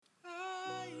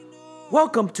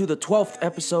Welcome to the 12th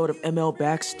episode of ML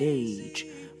Backstage.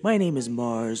 My name is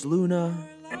Mars Luna,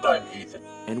 And I'm Ethan.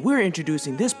 and we're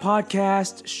introducing this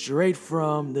podcast straight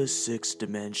from the sixth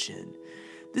dimension.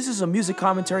 This is a music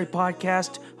commentary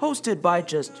podcast hosted by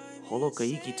just Holo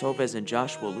Kaiki Tovez and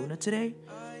Joshua Luna today.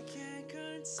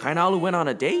 Kainalu went on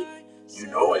a date? You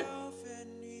know it.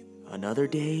 Another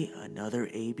day, another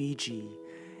ABG.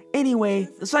 Anyway,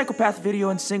 the Psychopath video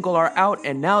and single are out,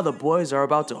 and now the boys are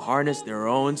about to harness their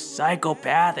own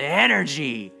psychopath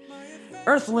energy.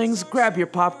 Earthlings, grab your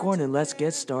popcorn and let's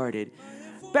get started.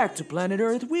 Back to planet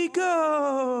Earth we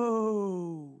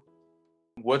go!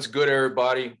 What's good,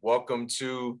 everybody? Welcome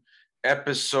to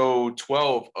episode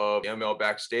 12 of ML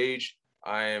Backstage.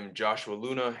 I am Joshua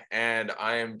Luna, and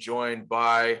I am joined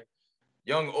by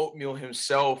young oatmeal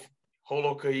himself,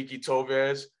 Holo Kaiki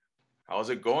Tovez. How's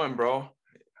it going, bro?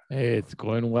 Hey, it's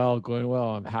going well, going well.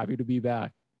 I'm happy to be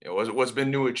back. Yeah, what's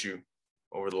been new with you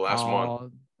over the last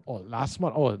month? Last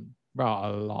month. Oh, bro,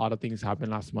 a lot of things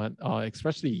happened last month.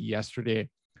 Especially yesterday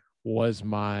was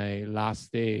my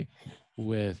last day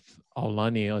with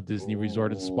Aulani, a Disney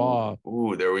Resort and Spa.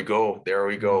 Ooh, there we go. There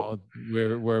we go.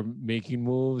 We're making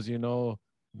moves,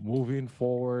 moving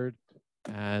forward,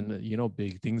 and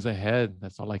big things ahead.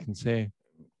 That's all I can say.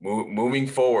 Moving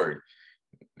forward.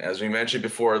 As we mentioned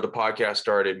before the podcast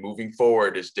started, moving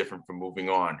forward is different from moving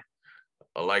on.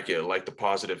 I like it. I like the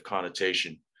positive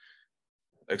connotation.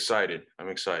 Excited. I'm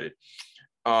excited.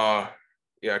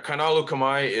 Kainalu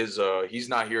Kamai is he's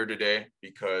not here today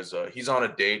because he's on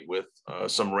a date with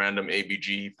some random ABG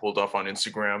he pulled off on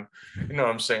Instagram. You know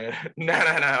what I'm saying? Nah,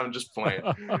 I'm just playing.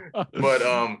 But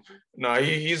no,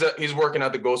 he's working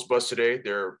at the Ghost Bus today.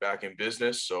 They're back in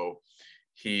business, so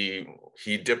he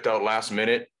dipped out last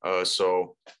minute.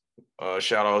 So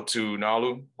shout out to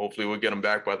Nalu. Hopefully we'll get him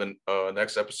back by the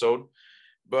next episode.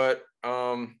 But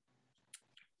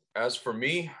as for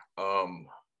me, I'm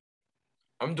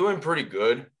doing pretty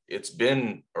good. It's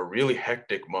been a really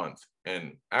hectic month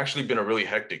and actually been a really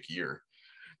hectic year.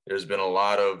 There's been a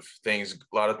lot of things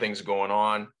going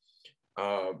on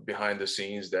behind the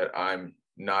scenes that I'm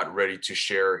not ready to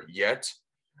share yet.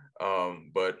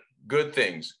 But good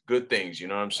things, you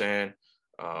know what I'm saying?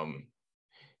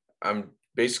 I'm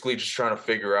basically just trying to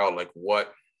figure out like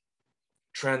what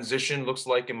transition looks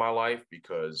like in my life,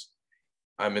 because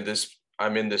I'm in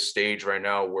this stage right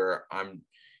now where I'm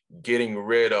getting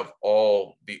rid of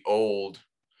all the old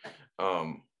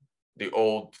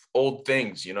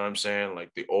things, you know what I'm saying?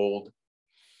 Like the old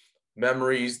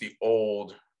memories, the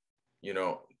old,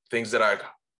 things that I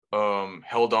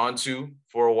held on to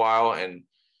for a while, and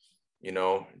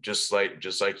just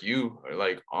like you,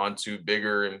 like onto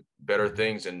bigger and better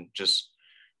things, and just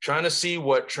trying to see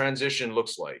what transition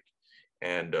looks like.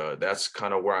 And that's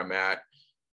kind of where I'm at.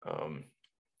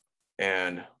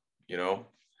 And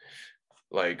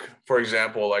like, for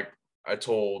example, like I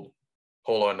told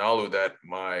Hola Nalu that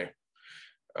my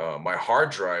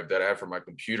hard drive that I have for my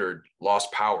computer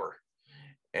lost power,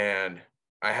 and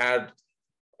I had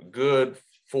a good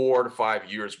 4 to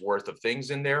 5 years worth of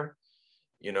things in there,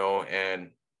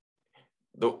 and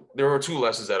there were two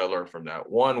lessons that I learned from that.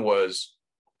 One was,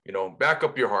 back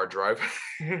up your hard drive.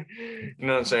 You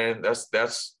know what I'm saying?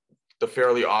 That's the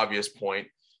fairly obvious point.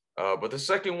 But the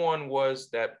second one was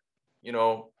that,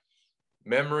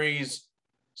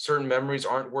 certain memories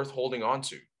aren't worth holding on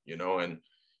to, and,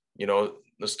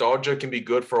 nostalgia can be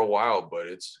good for a while, but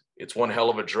it's one hell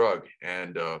of a drug.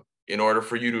 And in order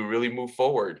for you to really move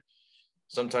forward,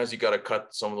 sometimes you got to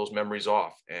cut some of those memories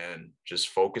off and just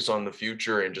focus on the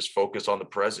future and just focus on the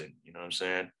present. You know what I'm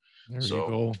saying? There you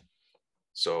go.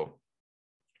 So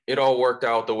it all worked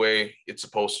out the way it's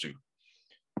supposed to.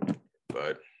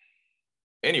 But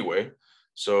anyway,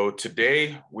 so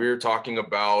today we're talking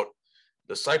about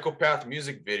the Psychopath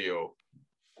music video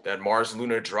that Mars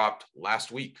Luna dropped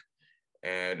last week.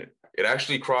 And it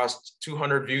actually crossed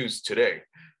 200 views today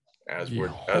as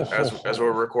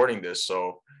we're recording this.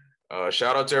 So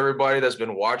shout out to everybody that's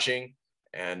been watching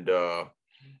and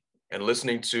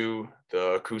listening to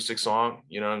the acoustic song,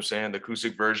 you know what I'm saying? The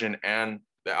acoustic version and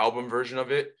the album version of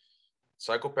it.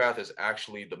 Psychopath is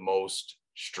actually the most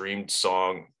streamed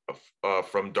song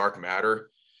from Dark Matter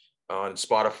on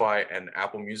Spotify and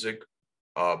Apple Music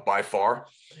by far.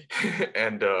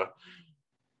 And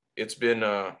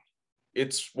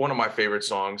it's one of my favorite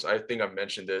songs. I think I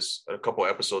mentioned this a couple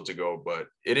episodes ago, but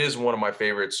it is one of my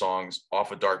favorite songs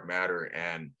off of Dark Matter,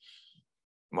 and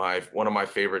one of my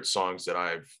favorite songs that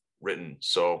I've written.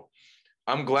 So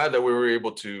I'm glad that we were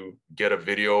able to get a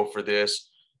video for this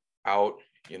out,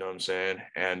 you know what I'm saying?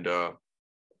 And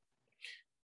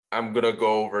I'm gonna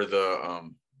go over the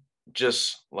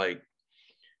just like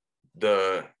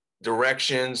the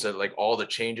directions and like all the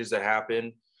changes that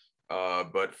happen.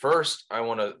 But first, I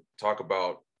want to talk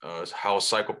about how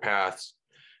Psychopaths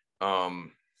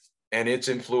and its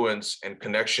influence and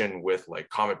connection with like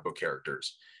comic book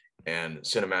characters and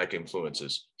cinematic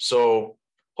influences. So,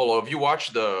 Polo, have you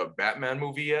watched the Batman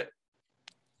movie yet?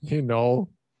 You know,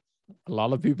 a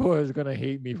lot of people is gonna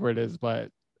hate me for this, but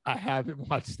I haven't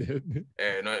watched it.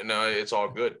 And no, it's all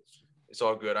good. It's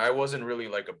all good. I wasn't really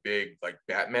like a big like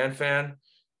Batman fan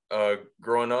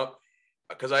growing up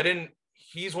because I didn't.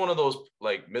 He's one of those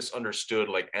like misunderstood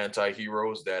like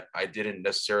anti-heroes that I didn't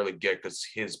necessarily get because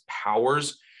his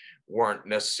powers weren't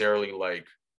necessarily like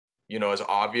as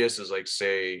obvious as like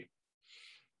say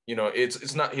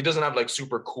it's not, he doesn't have like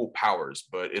super cool powers,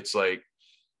 but it's like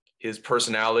his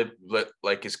personality,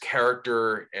 like his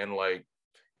character and like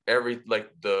like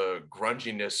the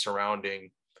grunginess surrounding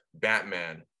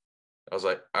Batman. I was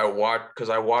like, I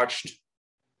watched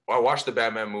the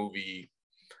Batman movie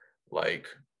like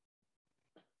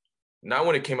not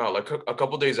when it came out, like a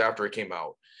couple days after it came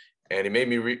out, and it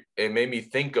made me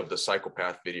think of the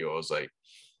Psychopath video. I was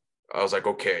like,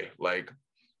 okay, like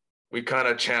I kind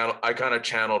of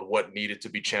channeled what needed to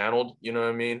be channeled, you know what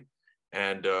I mean?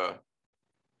 And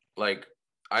like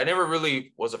I never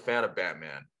really was a fan of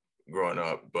Batman growing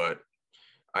up, but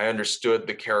I understood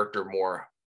the character more.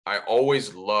 I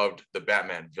always loved the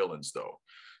Batman villains though.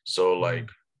 So like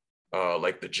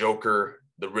the Joker,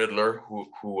 the Riddler, who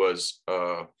was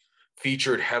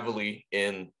featured heavily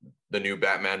in the new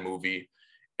Batman movie.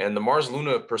 And the Mars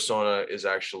Luna persona is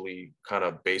actually kind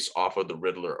of based off of the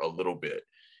Riddler a little bit,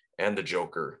 and the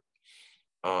Joker,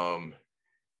 and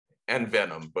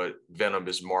Venom, but Venom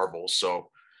is Marvel.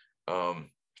 Um,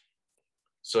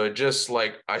 so it just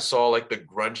like I saw like the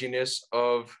grunginess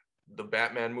of the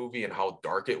Batman movie and how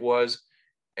dark it was.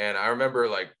 And I remember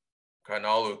like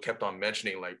Kanalu kept on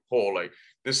mentioning like, oh, like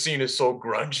this scene is so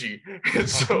grungy.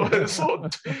 It's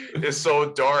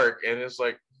so dark. And it's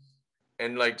like,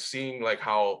 and like seeing like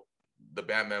how the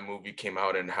Batman movie came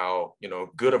out and how,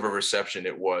 good of a reception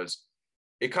it was,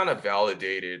 it kind of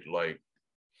validated like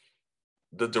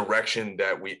the direction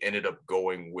that we ended up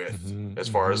going with as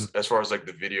far as like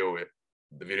the video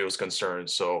is concerned.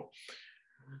 So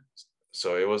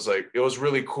it was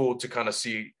really cool to kind of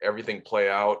see everything play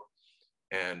out.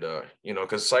 And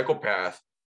because Psychopath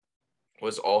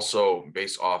was also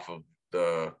based off of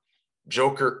the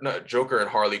Joker and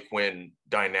Harley Quinn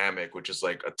dynamic, which is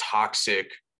like a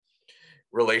toxic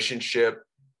relationship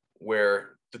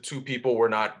where the two people were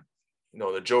not,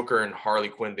 the Joker and Harley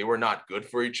Quinn, they were not good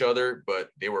for each other, but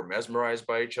they were mesmerized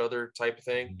by each other type of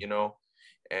thing,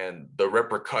 and the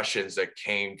repercussions that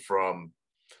came from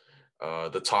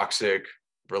the toxic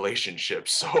relationship.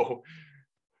 So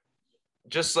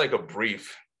just like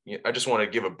I just want to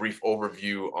give a brief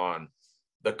overview on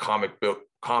the comic book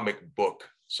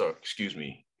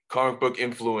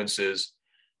influences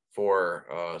for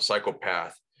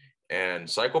Psychopath. And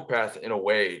Psychopath in a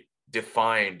way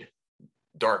defined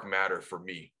dark matter for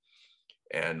me.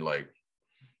 And like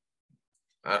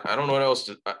I don't know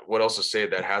what else to say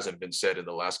that hasn't been said in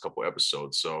the last couple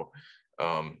episodes. So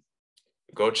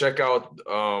go check out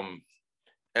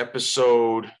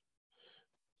episode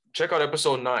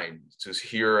 9 to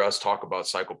hear us talk about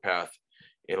Psychopath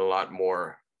in a lot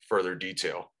more further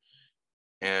detail.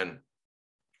 And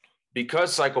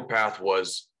because Psychopath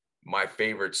was my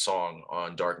favorite song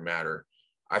on Dark Matter,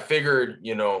 I figured,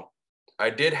 I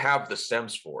did have the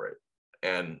stems for it.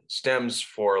 And stems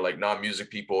for like non-music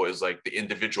people is like the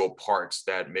individual parts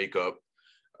that make up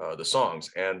the songs.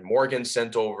 And Morgan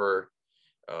sent over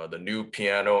the new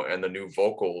piano and the new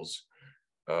vocals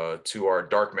to our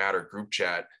Dark Matter group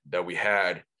chat that we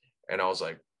had. And I was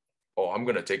like, oh, I'm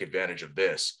going to take advantage of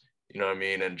this. You know what I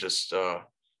mean? And just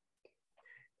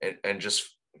and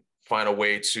just find a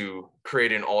way to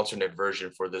create an alternate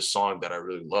version for this song that I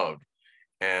really loved.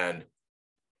 And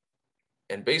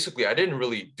basically I didn't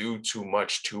really do too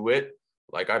much to it.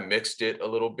 Like I mixed it a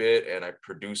little bit and I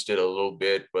produced it a little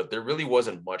bit, but there really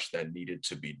wasn't much that needed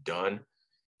to be done.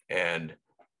 And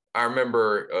I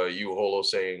remember you, Holo,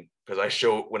 saying, because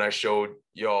when I showed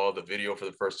y'all the video for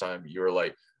the first time, you were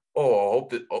like, oh, I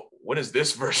hope that, when is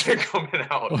this version coming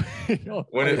out?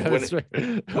 When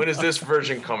is this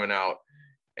version coming out?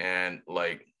 And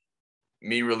like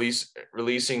me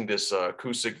releasing this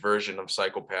acoustic version of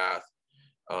Psychopath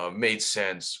made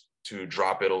sense to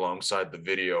drop it alongside the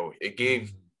video. It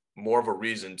gave more of a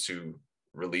reason to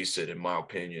release it, in my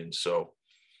opinion. So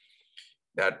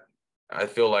that I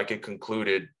feel like it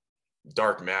concluded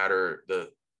Dark Matter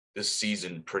this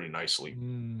season pretty nicely.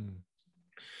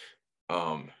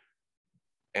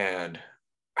 And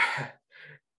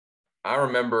I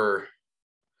remember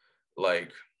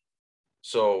like,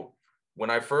 so when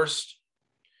I first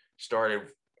started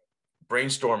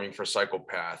brainstorming for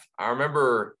Psychopath, I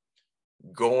remember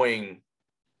going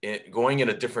in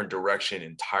a different direction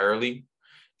entirely.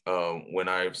 When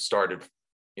I started,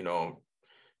 you know,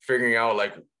 figuring out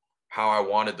like how I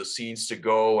wanted the scenes to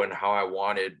go and how I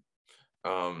wanted,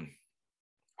 how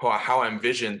I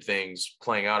envisioned things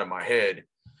playing out in my head.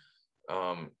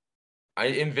 I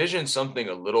envisioned something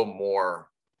a little more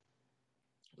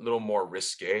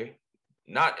risque,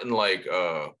 not in like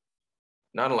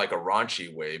not in like a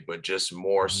raunchy way, but just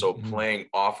more so Mm-hmm. playing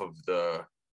off of the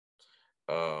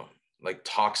like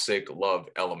toxic love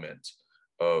element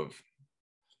of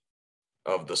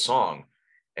the song.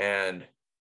 And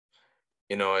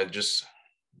you know, it just,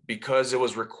 because it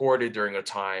was recorded during a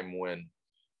time when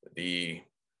the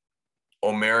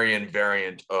Omarion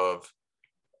variant of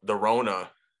the Rona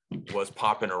was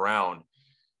popping around,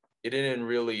 it didn't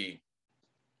really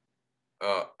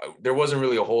there wasn't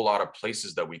really a whole lot of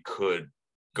places that we could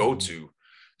go to.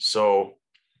 So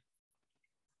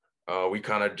we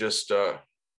kind of just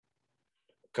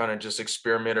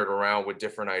experimented around with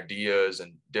different ideas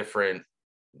and different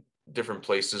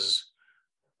places.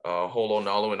 Holo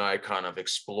Nalu and I kind of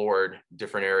explored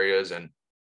different areas, and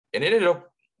it ended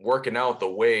up working out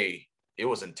the way it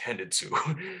was intended to.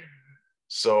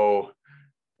 So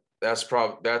that's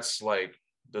like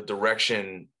the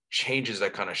direction changes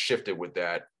that kind of shifted with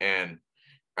that. And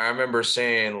I remember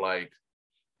saying like,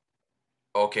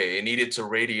 okay, it needed to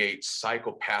radiate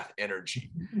psychopath energy.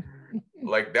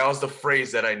 Like that was the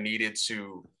phrase that I needed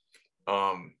to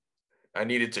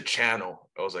channel.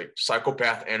 I was like,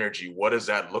 psychopath energy, what does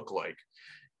that look like?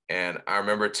 And I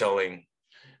remember telling,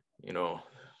 you know,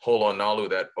 Holo Nalu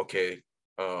that, okay,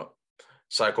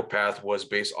 Psychopath was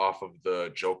based off of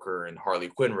the Joker and Harley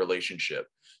Quinn relationship.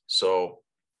 So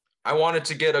I wanted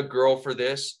to get a girl for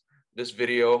this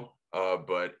video,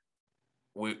 but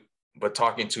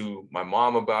talking to my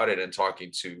mom about it and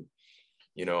talking to,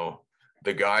 you know,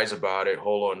 the guys about it,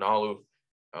 Holo and Nalu,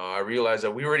 I realized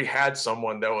that we already had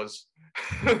someone that was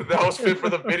that was fit for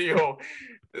the video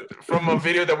from a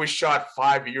video that we shot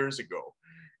 5 years ago.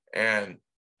 And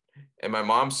my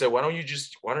mom said, why don't you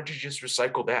just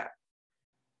recycle that?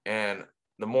 And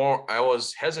the more I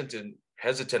was hesitant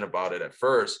about it at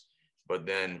first, but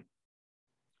then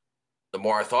the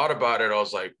more I thought about it, I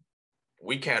was like,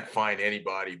 we can't find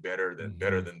anybody better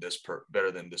than this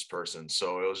person.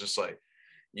 So it was just like,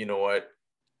 you know what,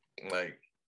 like,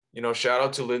 you know, shout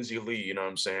out to Lindsay Lee, you know what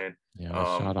I'm saying? Yeah,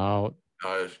 shout out.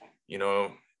 You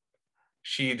know,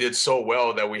 she did so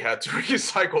well that we had to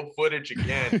recycle footage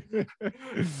again.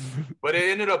 But it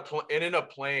ended up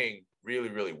playing really,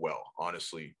 really well,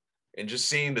 honestly. And just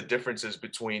seeing the differences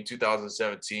between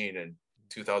 2017 and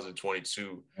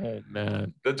 2022. Oh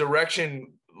man. The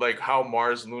direction, like how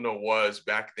Mars Luna was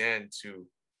back then to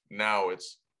now,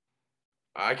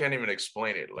 I can't even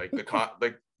explain it. Like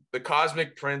the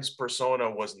Cosmic Prince persona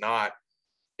was not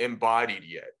embodied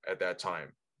yet at that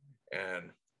time.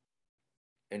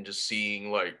 And just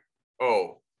seeing like,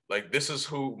 oh, like this is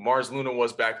who Mars Luna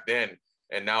was back then,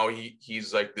 and now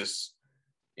he's like this,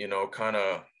 you know, kind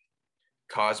of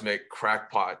cosmic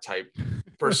crackpot type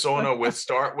persona with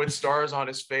stars on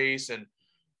his face. And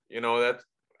you know, that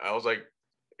I was like,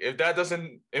 if that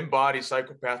doesn't embody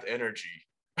psychopath energy,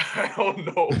 I don't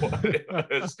know what it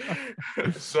is.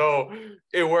 So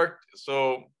it worked.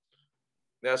 So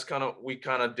that's we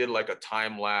kind of did like a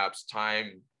time lapse,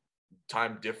 time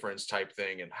difference type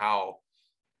thing, and how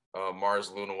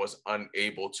Mars Luna was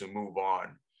unable to move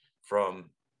on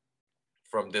from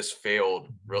this failed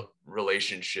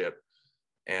relationship,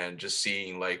 and just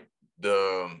seeing like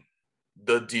the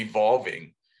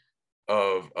devolving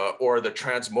of or the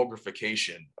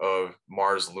transmogrification of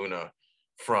Mars Luna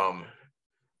from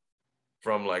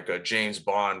like a James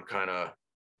Bond kind of,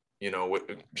 you know, with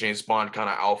James Bond kind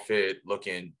of outfit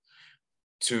looking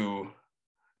to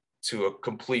a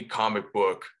complete comic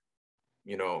book,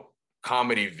 you know,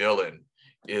 comedy villain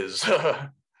is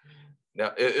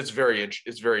now it's very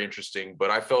interesting. But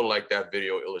I felt like that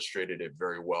video illustrated it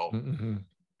very well. Mm-hmm.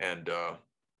 And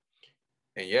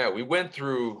yeah, we went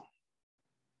through.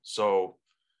 So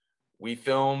we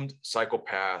filmed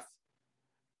Psychopath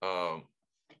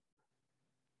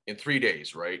in 3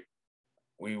 days, right?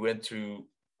 We went to,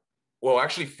 well,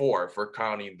 actually 4 if we're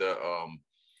counting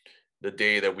the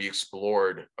day that we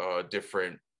explored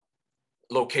different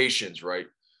locations, right?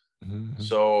 Mm-hmm.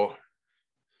 So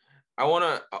I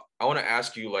want to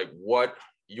ask you, like, what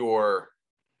do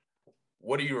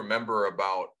you remember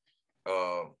about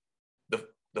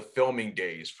the filming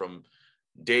days from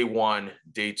day 1,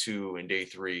 day 2, and day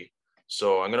 3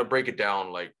 So I'm gonna break it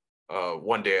down like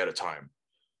one day at a time.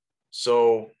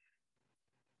 So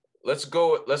let's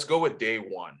go with day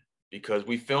one, because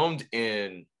we filmed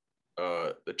in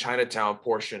the Chinatown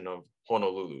portion of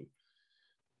Honolulu.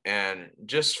 And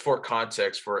just for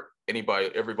context for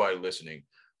everybody listening,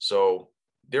 so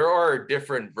there are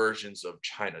different versions of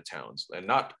Chinatowns, and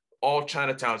not all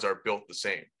Chinatowns are built the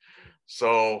same.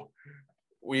 So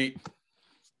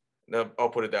I'll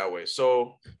put it that way.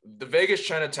 So the Vegas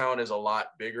Chinatown is a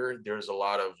lot bigger. There's a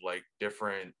lot of like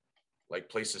different like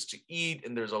places to eat,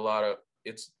 and there's a lot of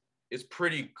it's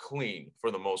pretty clean for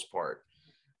the most part.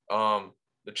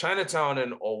 The Chinatown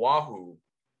in Oahu,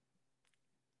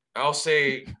 I'll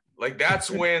say, like, that's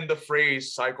when the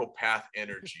phrase psychopath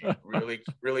energy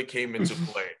really came into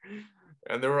play.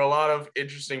 And there were a lot of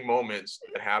interesting moments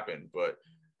that happened, but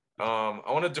I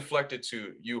want to deflect it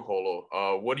to you,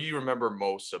 Holo. What do you remember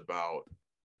most about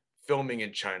filming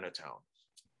in Chinatown?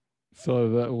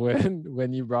 So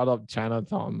when you brought up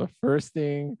Chinatown, the first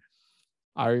thing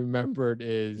I remembered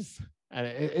is, and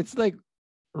it's like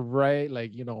right,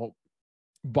 like, you know,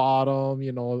 bottom,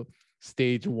 you know,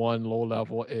 stage one, low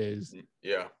level is.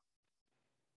 Yeah.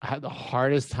 I had the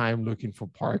hardest time looking for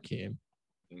parking.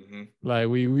 Mm-hmm. Like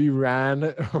we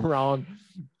ran around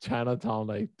Chinatown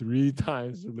like 3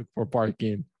 times to look for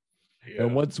parking. Yeah.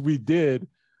 And once we did,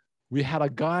 we had a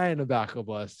guy in the back of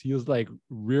us. He was like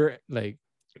like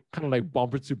kind of like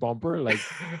bumper to bumper. Like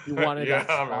he wanted that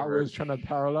spot. I was trying to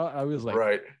parallel. I was like,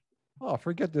 right. Oh,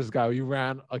 forget this guy. We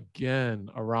ran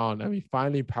again around, and we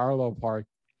finally parallel parked.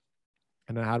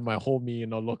 And I had my homie, you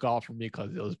know, look out for me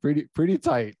because it was pretty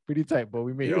tight, but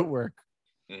we made it work.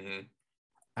 Mm-hmm.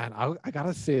 And I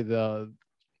gotta say, the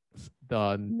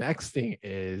next thing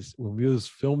is when we was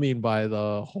filming by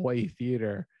the Hawaii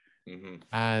Theater,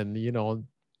 and you know,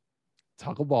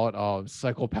 talk about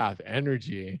psychopath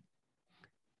energy.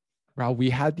 Bro, we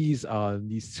had these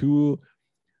two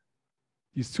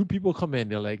people come in.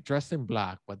 They're like dressed in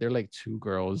black, but they're like 2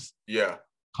 girls. Yeah.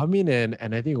 Coming in,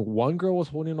 and I think one girl was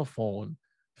holding a phone,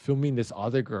 filming this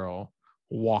other girl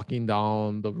walking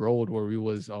down the road where we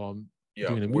was doing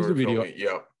a music video.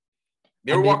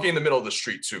 They were walking in the middle of the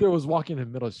street too. They was walking in the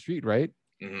middle of the street, right?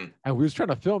 Mm-hmm. And we was trying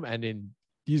to film, and then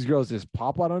these girls just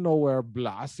pop out of nowhere,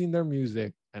 blasting their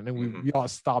music, and then we all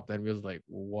stopped, and we was like,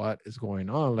 "What is going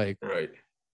on?" Like, right?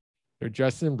 They're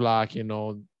dressed in black, you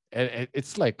know, and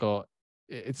it's like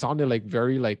it sounded like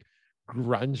very like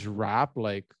grunge rap,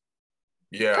 like.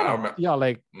 Yeah,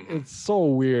 like it's so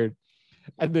weird.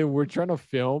 And then we're trying to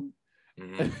film,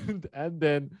 and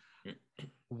then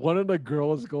one of the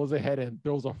girls goes ahead and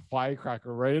throws a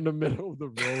firecracker right in the middle of the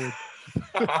road.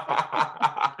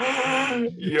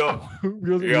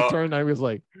 We turned and I was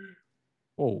like,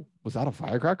 "Oh, was that a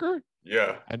firecracker?"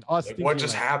 Yeah. And us, like, what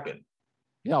just happened?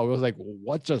 Yeah, we was like,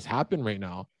 "What just happened right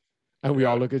now?" And we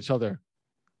all look at each other.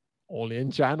 Only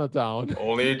in Chinatown.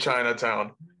 Only in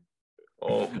Chinatown.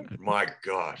 Oh my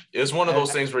gosh. It's one of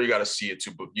those things where you got to see it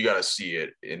too, but you got to see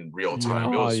it in real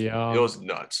time. It was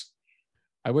nuts.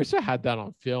 I wish I had that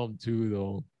on film too,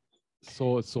 though.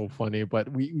 So it's so funny. But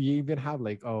we even have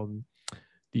like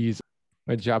these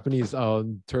Japanese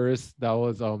tourists that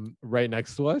was right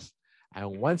next to us.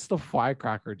 And once the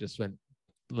firecracker just went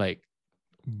like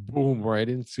boom right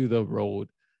into the road,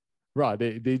 bro,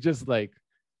 they just like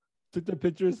took the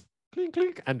pictures, clink,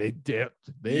 clink, and they dipped.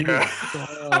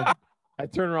 I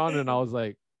turned around and I was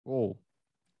like, "Whoa,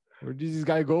 where did these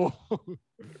guys go?"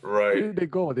 Right. Where did they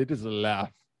go? They just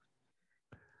left.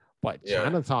 But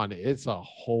Chinatown, it's a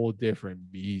whole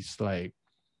different beast. Like,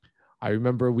 I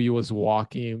remember we was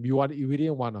walking. We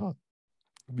didn't want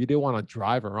to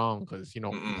drive around because, you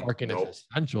know, parking is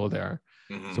essential there.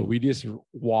 So we just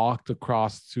walked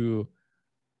across to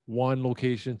one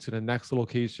location to the next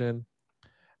location.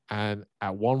 And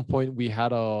at one point we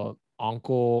had a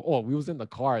uncle. Oh, we was in the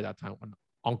car at that time when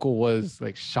uncle was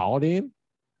like shouting.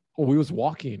 Oh, we was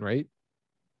walking, right?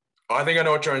 I think I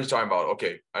know what you're talking about.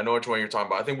 Okay, I know which one you're talking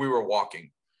about. I think we were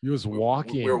walking. We was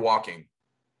walking. We were walking.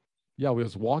 Yeah, we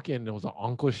was walking. There was an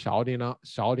uncle shouting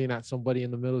at somebody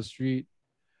in the middle of the street,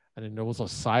 and then there was a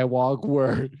sidewalk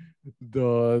where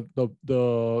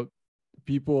the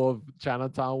people of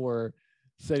Chinatown were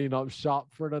setting up shop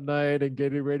for the night and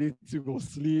getting ready to go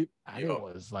sleep. And it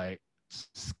was like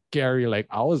scary. Like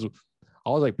I was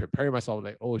like preparing myself,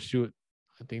 like, oh shoot,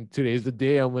 I think today's the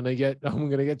day I'm gonna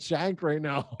get shanked right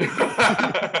now.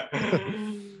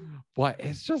 But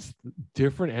it's just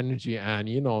different energy, and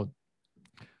you know,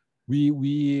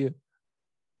 we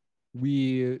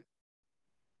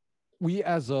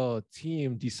as a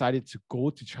team decided to go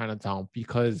to Chinatown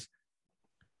because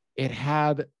it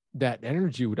had that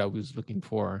energy that I was looking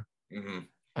for.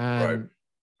 And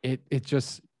it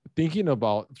just thinking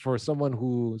about for someone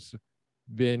who's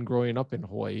been growing up in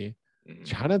Hawaii,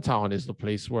 Chinatown is the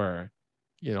place where,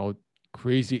 you know,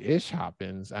 crazy ish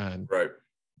happens, and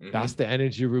that's the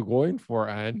energy we're going for.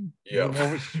 And you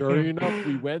know, sure enough,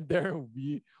 we went there,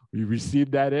 we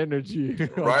received that energy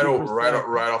right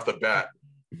off the bat.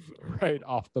 Right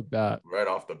off the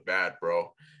bat,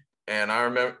 bro. And I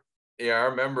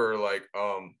remember like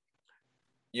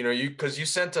you know, because you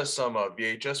sent us some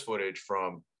VHS footage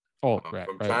from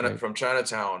from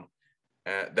Chinatown,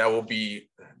 and that will be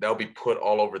put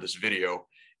all over this video.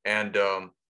 And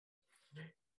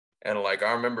like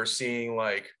I remember seeing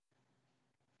like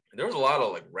there was a lot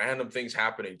of like random things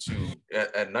happening too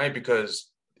at night, because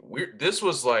this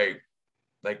was like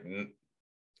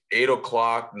 8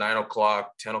 o'clock, 9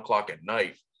 o'clock, 10 o'clock at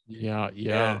night. Yeah.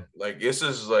 And like this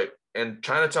is like, and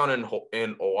Chinatown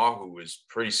in Oahu is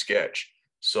pretty sketch.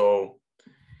 So,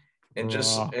 and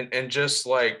just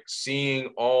like seeing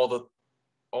all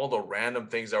the random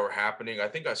things that were happening. I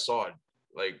think I saw it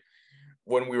like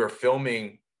when we were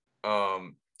filming.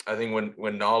 I think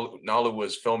when Nalu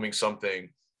was filming something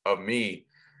of me,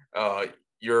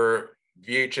 your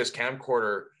VHS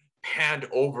camcorder panned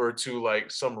over to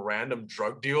like some random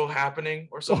drug deal happening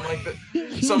or something like that.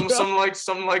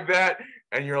 Something like that.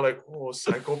 And you're like, oh,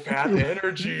 psychopath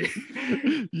energy.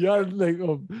 Yeah, like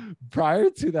prior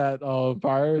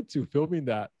to filming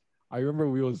that, I remember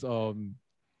we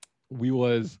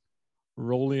was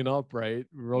rolling up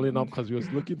because we was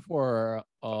looking for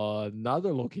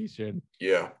another location.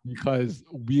 Yeah. Because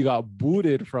we got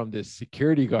booted from this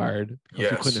security guard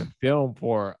because we couldn't film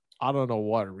for I don't know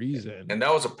what reason. And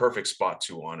that was a perfect spot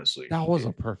too, honestly. That was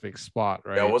a perfect spot,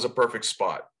 right? That was a perfect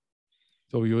spot.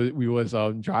 So we was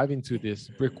driving to this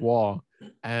brick wall,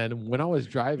 and when I was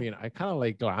driving, I kind of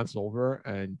like glanced over,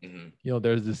 and you know,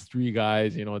 there's these three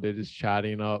guys, you know, they're just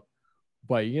chatting up,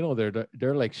 but you know,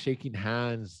 they're like shaking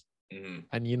hands,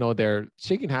 and you know, they're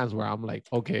shaking hands where I'm like,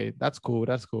 okay, that's cool.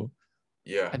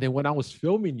 Yeah. And then when I was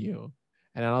filming you,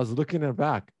 and I was looking at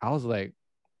back, I was like,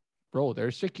 bro,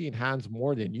 they're shaking hands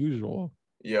more than usual.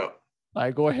 Yeah.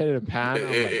 Like, go ahead and pan.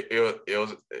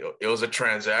 It was a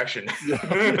transaction.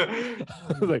 I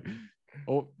was like,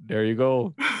 oh, there you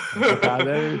go.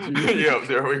 Yeah,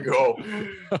 there we go.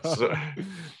 So,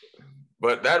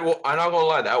 but I'm not gonna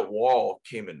lie, that wall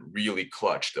came in really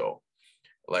clutch though.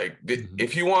 Like,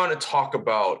 if you want to talk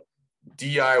about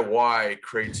DIY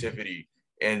creativity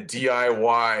and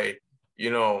DIY,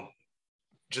 you know,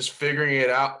 just figuring it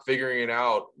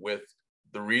out with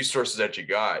the resources that you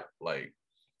got, like,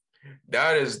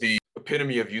 that is the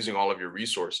epitome of using all of your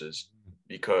resources,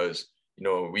 because, you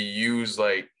know, we use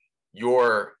like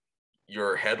your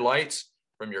headlights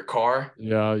from your car.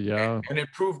 Yeah. And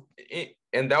improved it,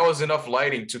 and that was enough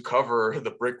lighting to cover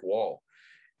the brick wall.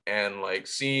 And like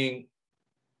seeing,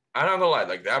 I'm not gonna lie,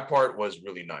 like that part was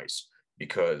really nice,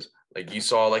 because like you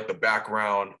saw like the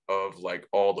background of like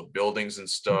all the buildings and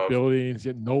stuff. Buildings,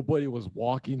 yet nobody was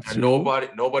walking. And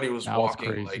nobody was that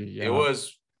walking. Was crazy, it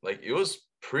was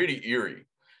pretty eerie.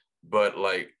 But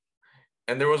like,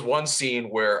 and there was one scene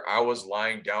where I was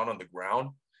lying down on the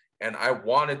ground, and I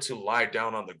wanted to lie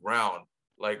down on the ground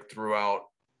like throughout,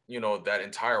 you know, that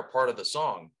entire part of the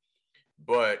song.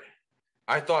 But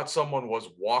I thought someone was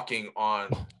walking on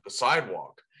the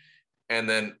sidewalk. And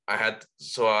then I had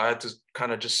to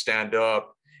kind of just stand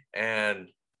up, and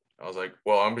I was like,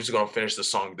 well, I'm just going to finish the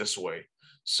song this way.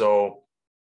 So,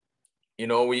 you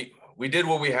know, we did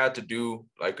what we had to do.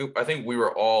 Like, I think we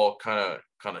were all kind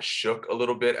of shook a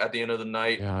little bit at the end of the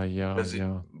night.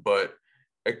 Yeah. But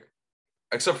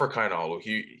except for Kainalu,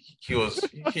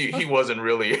 he wasn't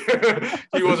really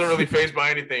he wasn't really fazed by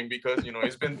anything, because, you know,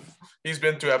 he's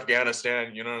been to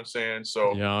Afghanistan, you know what I'm saying?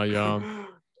 So yeah.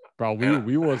 Bro,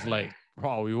 we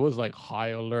was like high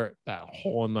alert that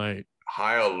whole night.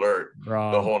 High alert,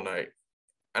 bro. The whole night.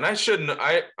 And I should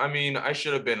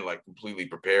have been like completely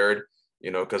prepared,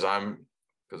 you know, because I'm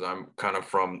kind of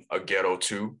from a ghetto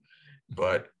too.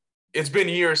 But it's been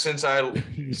years since I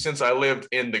lived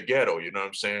in the ghetto, you know what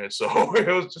I'm saying? So it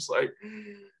was just like,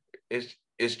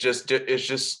 it's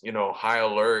just, you know, high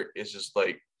alert. It's just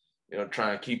like, you know,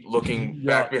 trying to keep looking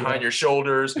back behind your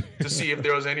shoulders to see if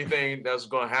there was anything that was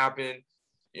going to happen,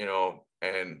 you know.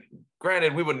 And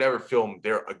granted, we would never film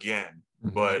there again,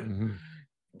 but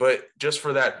just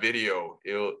for that video,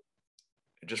 it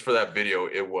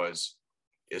was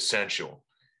essential.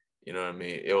 You know what I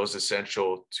mean? It was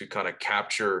essential to kind of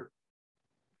capture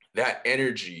that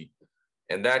energy,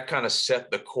 and that kind of set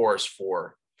the course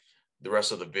for the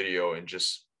rest of the video, and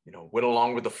just, you know, went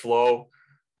along with the flow.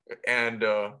 And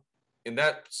in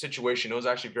that situation, it was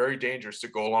actually very dangerous to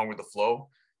go along with the flow.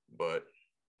 But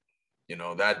you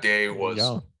know, that day was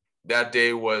that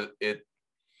day was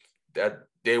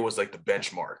like the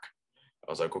benchmark.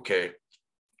 I was like, okay,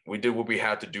 we did what we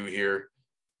had to do here,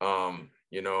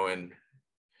 you know, and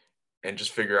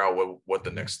just figure out what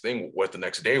the next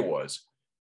day was.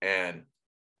 And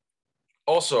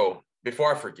also,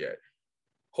 before I forget,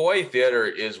 Hawaii Theater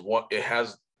is one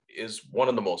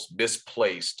of the most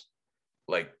misplaced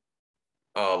like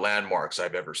landmarks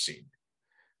I've ever seen.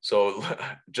 So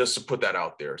just to put that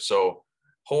out there. So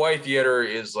Hawaii Theater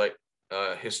is like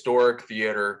a historic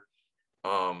theater,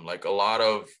 like a lot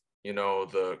of, you know,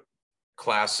 the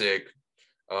classic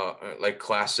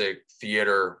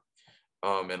theater,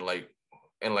 and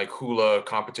like hula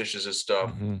competitions and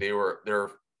stuff.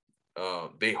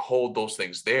 They hold those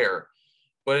things there,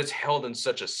 but it's held in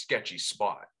such a sketchy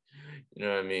spot. You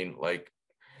know what I mean? Like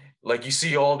you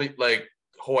see all the like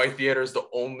Hawaii Theater is the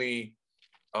only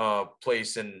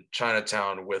place in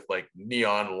Chinatown with like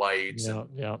neon lights.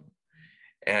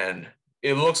 And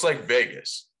it looks like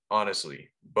Vegas, honestly,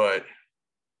 but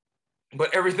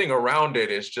everything around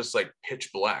it is just like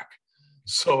pitch black.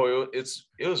 So it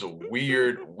was a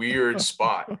weird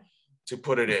spot to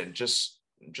put it in. Just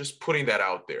putting that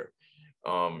out there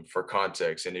for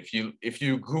context. And if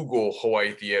you Google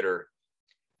Hawaii Theater,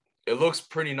 it looks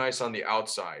pretty nice on the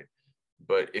outside,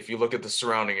 but if you look at the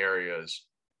surrounding areas,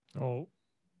 nope.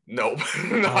 Nope.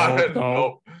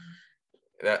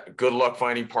 That good luck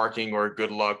finding parking or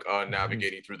good luck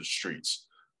navigating through the streets.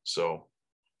 So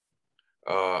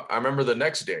I remember the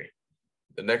next day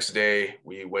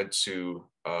we went to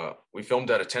we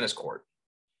filmed at a tennis court,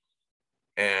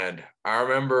 and I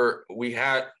remember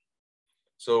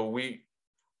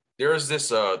there's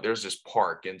this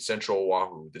park in Central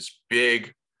Oahu, this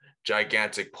big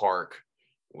gigantic park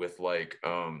with like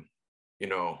you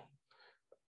know,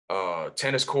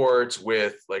 tennis courts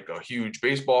with like a huge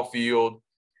baseball field,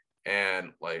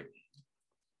 and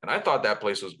I thought that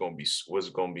place was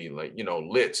gonna be like, you know,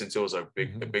 lit, since it was a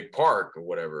big park or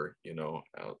whatever, you know,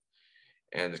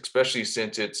 and especially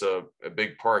since it's a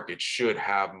big park, it should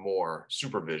have more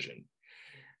supervision,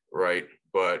 right?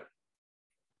 But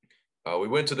we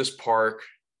went to this park,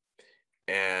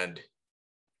 and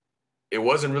it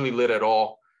wasn't really lit at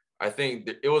all. I think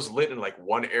it was lit in like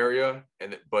one area,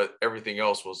 but everything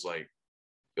else was like,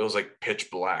 it was like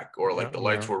pitch black, or like the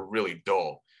lights were really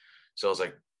dull. So I was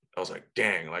like,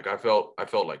 dang, like I felt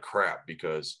like crap,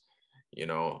 because, you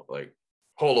know, like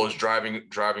Polo's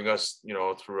driving us, you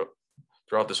know,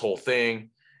 throughout this whole thing,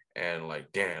 and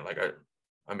like, damn, like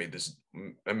I made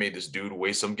this dude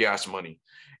waste some gas money,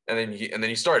 and then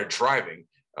he started driving.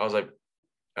 I was like,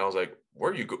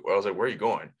 where are you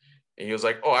going? And he was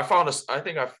like, oh, I found a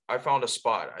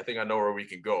spot. I think I know where we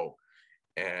can go.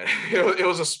 And it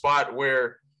was a spot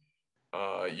where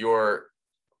your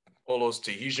Polo's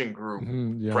Tahitian group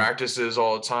practices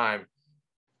all the time.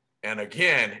 And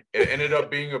again, it ended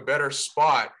up being a better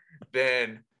spot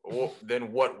than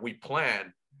what we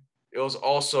planned. It was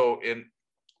also in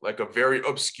like a very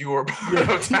obscure part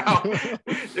of town,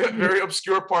 very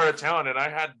obscure part of town, and I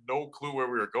had no clue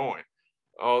where we were going.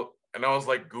 And I was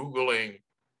like Googling,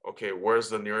 okay, where's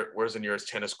the nearest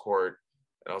tennis court?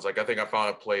 And I was like, I think I found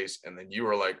a place. And then you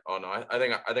were like, oh no, I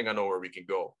think I know where we can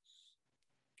go.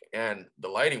 And the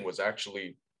lighting was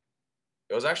actually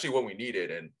what we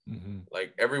needed. And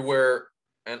like everywhere,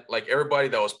 and like everybody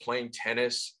that was playing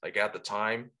tennis, like at the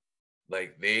time,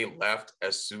 like they left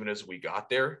as soon as we got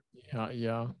there.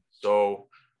 Yeah. So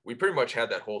we pretty much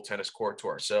had that whole tennis court to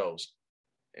ourselves.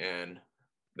 And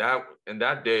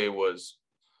that day was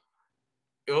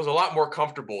a lot more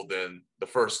comfortable than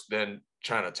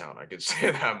Chinatown. I can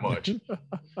say that much.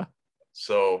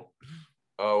 So,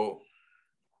 I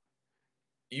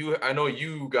know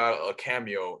you got a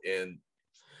cameo in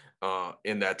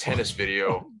that tennis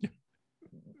video,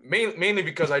 mainly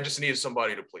because I just needed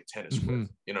somebody to play tennis with.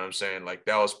 You know what I'm saying? Like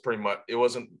that was pretty much.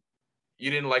 You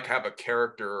didn't like have a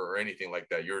character or anything like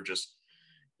that. You were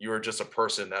just a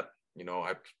person that, you know,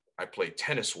 I played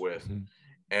tennis with,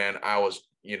 and I was,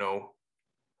 you know.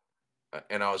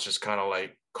 And I was just kind of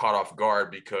like caught off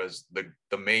guard because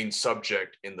the main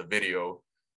subject in the video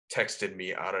texted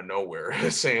me out of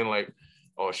nowhere saying like,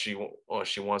 she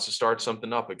wants to start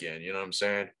something up again. You know what I'm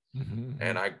saying?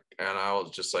 And I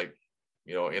was just like,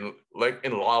 you know, in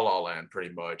La La Land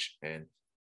pretty much. And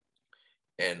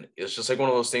it's just like one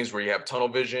of those things where you have tunnel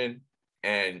vision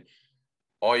and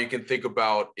all you can think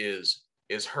about is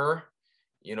her,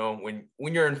 you know, when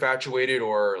you're infatuated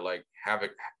or like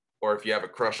or if you have a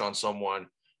crush on someone,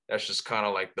 that's just kind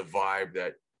of like the vibe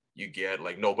that you get.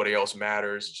 Like nobody else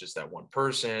matters. It's just that one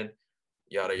person.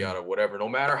 yada yada, whatever. No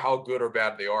matter how good or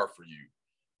bad they are for you,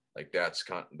 like that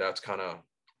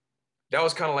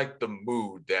was kind of like the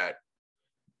mood that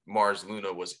Mars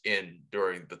Luna was in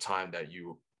during the time that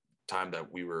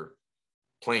we were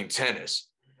playing tennis.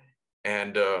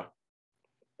 And I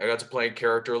got to play in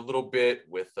character a little bit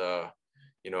with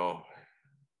you know,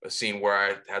 a scene where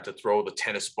I had to throw the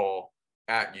tennis ball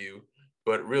at you,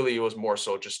 but really it was more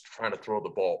so just trying to throw the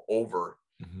ball over,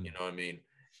 you know what I mean?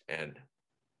 And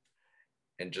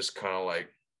just kind of like,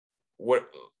 what,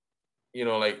 you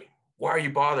know, like, why are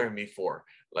you bothering me for?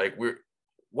 Like,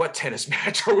 what tennis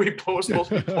match are we supposed to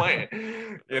be playing?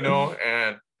 You know,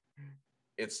 and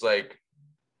it's like,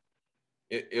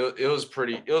 it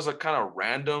was a kind of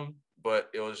random, but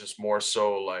it was just more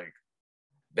so like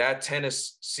that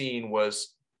tennis scene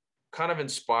was kind of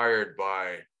inspired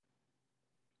by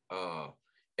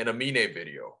an Amine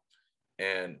video.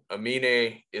 And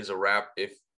Amine is a rapper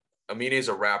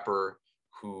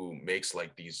who makes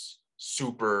like these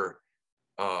super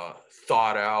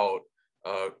thought out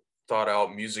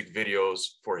music videos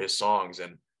for his songs.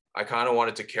 And I kind of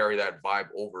wanted to carry that vibe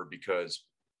over, because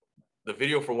the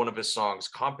video for one of his songs,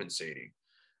 Compensating,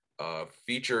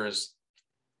 features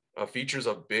a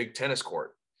big tennis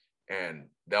court. And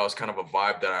that was kind of a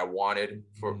vibe that I wanted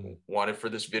for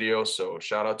this video. So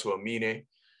shout out to Amine.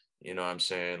 You know what I'm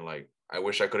saying? Like, I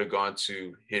wish I could have gone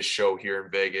to his show here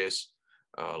in Vegas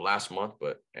last month,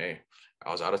 but hey,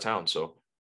 I was out of town. So,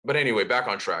 but anyway, back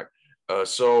on track.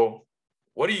 So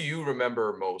what do you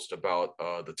remember most about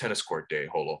the tennis court day,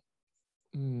 Holo?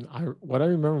 What I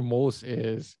remember most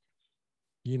is,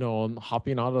 you know,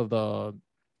 hopping out of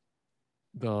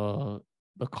the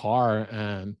car,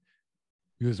 and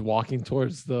he was walking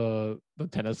towards the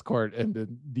tennis court, and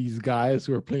then these guys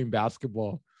who were playing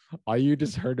basketball, all you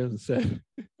just heard him say,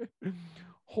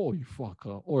 "Holy fuck!"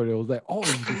 Or it was like, "Oh,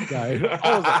 this guy."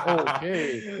 I was like,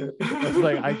 "Okay." It's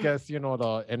like, I guess, you know,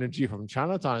 the energy from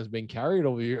Chinatown has been carried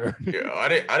over here. Yeah, I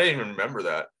didn't even remember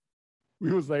that.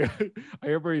 We was like, I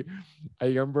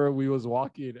remember we was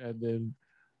walking, and then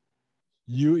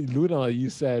Luna, you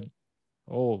said,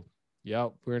 "Oh, yeah,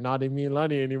 we're not in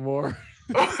Milani anymore."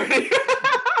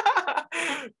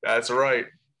 That's right.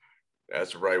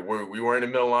 We weren't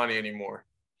in Milani anymore.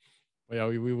 Yeah,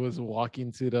 we was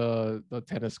walking to the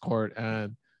tennis court,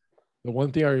 and the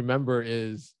one thing I remember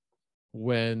is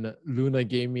when Luna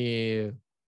gave me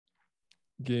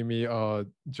a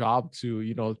job to,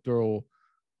 you know, throw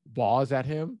balls at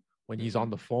him when he's on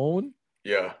the phone.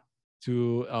 Yeah.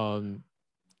 To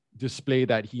display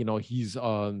that he's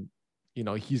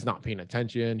not paying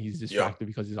attention. He's distracted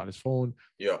because he's on his phone.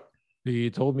 Yeah. He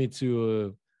told me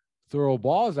to throw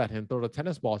the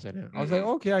tennis balls at him. I was like,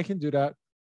 okay, I can do that.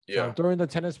 Yeah. So I'm throwing the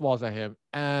tennis balls at him,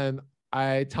 and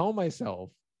I tell myself,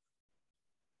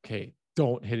 okay,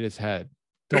 don't hit his head.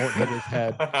 Don't hit his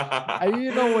head.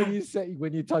 You know, when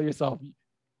you tell yourself,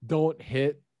 don't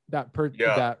hit that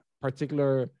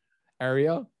particular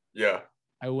area. Yeah.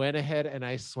 I went ahead and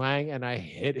I swung and I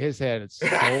hit his head. It's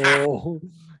so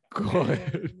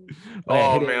good.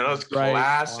 Oh man, that was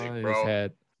classic, bro. His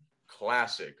head.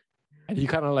 Classic. And he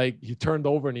kind of like, he turned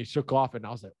over and he shook off, and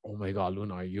I was like, "Oh my God,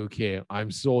 Luna, are you okay? I'm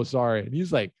so sorry." And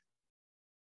he's like,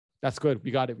 "That's good.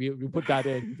 We got it. We put that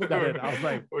in. I was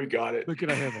like, "We got it." Looking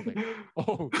at him, I was like,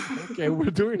 "Oh, okay, we're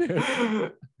doing it."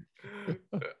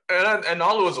 and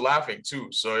Nalu was laughing too.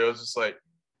 So it was just like,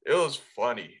 it was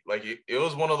funny. Like, it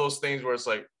was one of those things where it's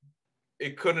like,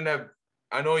 it couldn't have,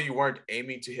 I know you weren't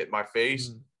aiming to hit my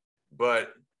face,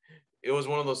 but it was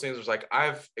one of those things where it's like,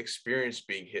 I've experienced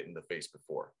being hit in the face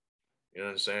before. You know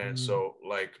what I'm saying? So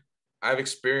like, I've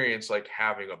experienced like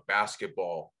having a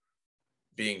basketball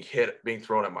being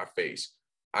thrown at my face.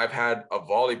 I've had a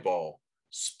volleyball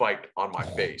spiked on my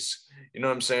face. You know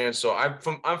what I'm saying? So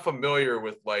I'm familiar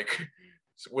with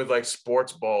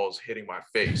sports balls hitting my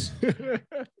face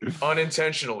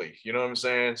unintentionally. You know what I'm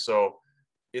saying? So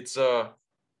it's the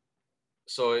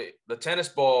tennis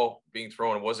ball being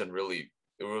thrown wasn't really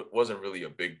a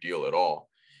big deal at all.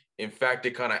 In fact,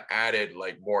 it kind of added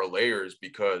like more layers,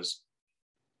 because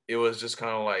it was just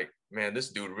kind of like, man,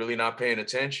 this dude really not paying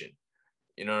attention.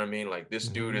 You know what I mean? Like, this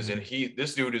dude is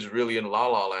really in La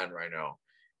La Land right now,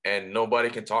 and nobody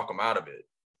can talk him out of it.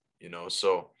 You know,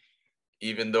 so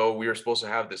even though we were supposed to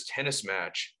have this tennis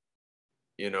match,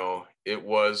 you know, it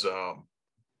was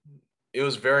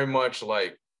very much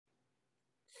like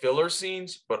filler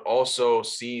scenes, but also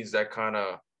scenes that kind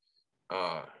of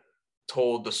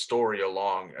told the story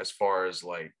along, as far as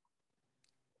like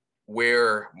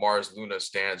where Mars Luna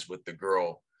stands with the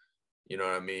girl. You know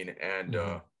what I mean? And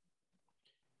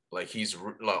like, he's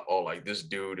like, oh, like, this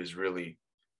dude is really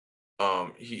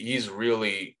he's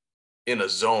really in a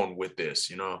zone with this,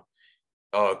 you know,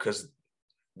 because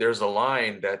there's a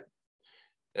line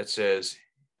that says,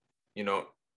 you know,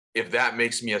 if that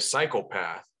makes me a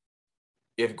psychopath,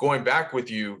 if going back with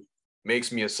you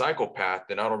makes me a psychopath,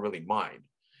 then I don't really mind,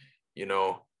 you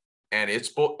know. And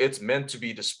it's meant to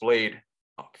be displayed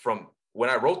from, when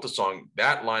I wrote the song,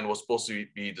 that line was supposed to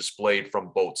be displayed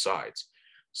from both sides.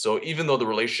 So even though the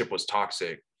relationship was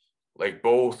toxic, like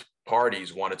both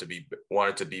parties wanted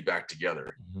to be back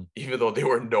together, even though they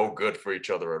were no good for each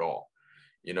other at all,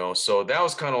 you know. So that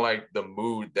was kind of like the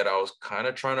mood that I was kind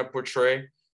of trying to portray,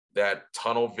 that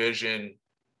tunnel vision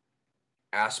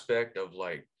aspect of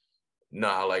like,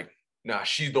 nah,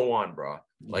 she's the one, bro.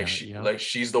 Like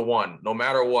she's the one, no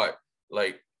matter what.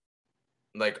 Like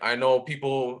I know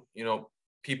people, you know,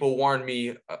 people warned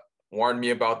me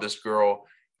about this girl,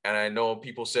 and I know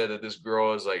people said that this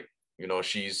girl is like, you know,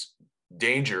 she's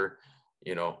danger,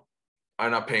 you know. I'm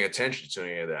not paying attention to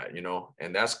any of that, you know.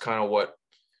 And that's kind of what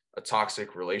a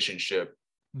toxic relationship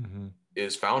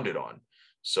is founded on.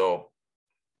 So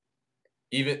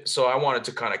I wanted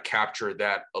to kind of capture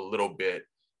that a little bit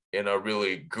in a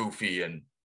really goofy and,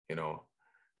 you know,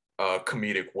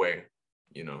 comedic way,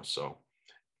 you know. So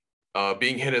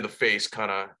being hit in the face kind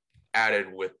of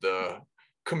added with the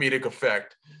comedic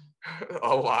effect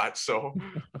a lot. So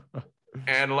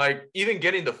and like even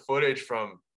getting the footage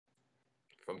from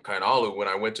Kainalu when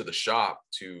I went to the shop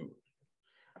to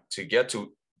get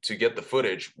the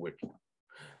footage,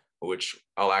 which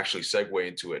I'll actually segue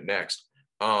into it next.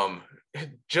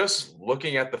 Just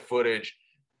looking at the footage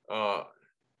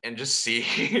and just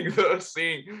seeing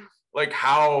like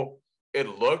how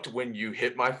it looked when you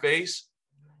hit my face.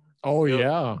 Oh,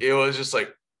 yeah. It was just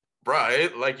like, bro,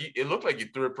 it looked like you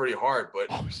threw it pretty hard, but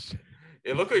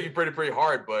it looked like you pretty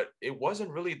hard, but it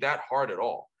wasn't really that hard at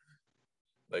all.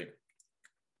 Like,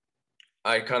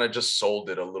 I kind of just sold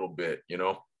it a little bit, you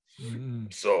know?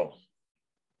 So,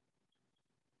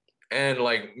 and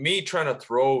like me trying to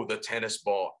throw the tennis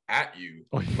ball at you,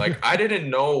 like I didn't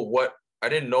know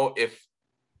if,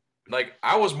 like,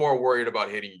 I was more worried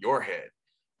about hitting your head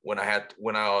when I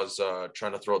was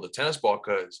trying to throw the tennis ball,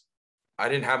 because I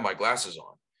didn't have my glasses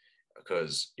on,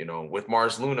 because, you know, with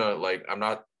Mars Luna, like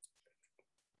I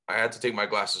had to take my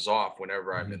glasses off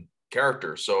whenever I'm in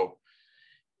character. So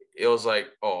it was like,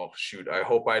 oh shoot, I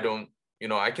hope I don't, you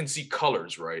know, I can see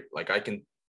colors, right? Like I can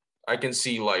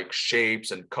see like shapes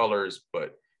and colors,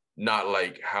 but not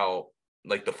like how,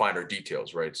 like the finer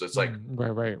details, right? So it's like,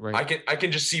 right. I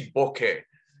can just see bokeh,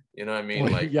 you know what I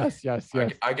mean? Like, yes. I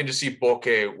can just see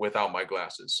bokeh without my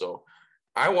glasses. So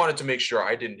I wanted to make sure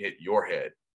I didn't hit your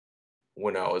head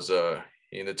when I was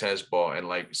in the tennis ball, and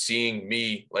like seeing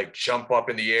me like jump up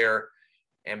in the air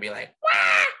and be like,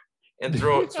 wah! And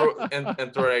throw it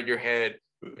at your head.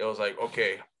 It was like,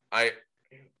 okay,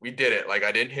 we did it. Like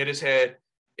I didn't hit his head.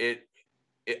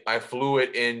 I flew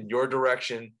it in your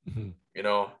direction. You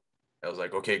know, I was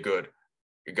like, okay, good.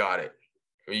 We got it.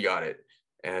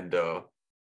 And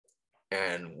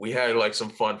we had like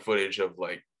some fun footage of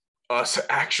like us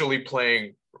actually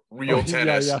playing real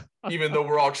tennis, even though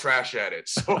we're all trash at it.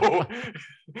 So,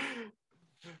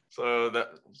 so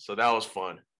that was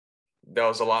fun. That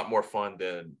was a lot more fun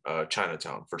than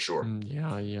Chinatown for sure.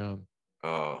 Yeah.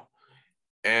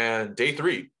 And day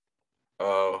 3,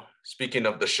 speaking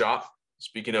of the shop,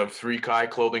 speaking of 3Kai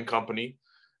Clothing Company,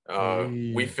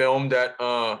 we filmed at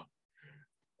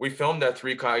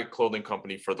 3Kai Clothing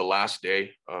Company for the last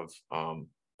day of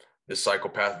this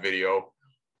Psychopath video,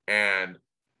 and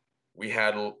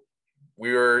Nalu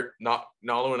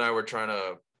and I were trying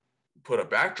to put a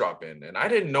backdrop in, and I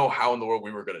didn't know how in the world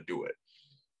we were gonna do it,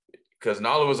 because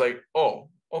Nalu was like, oh,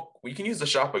 we can use the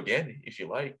shop again if you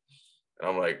like, and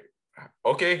I'm like,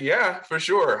 okay, yeah, for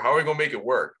sure. How are we gonna make it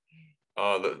work?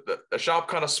 The shop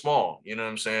kind of small, you know what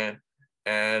I'm saying?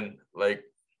 And like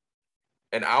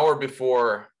an hour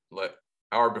before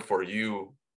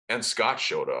you and Scott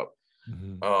showed up,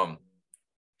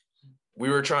 we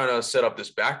were trying to set up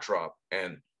this backdrop,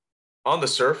 and on the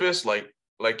surface, like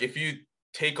if you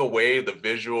take away the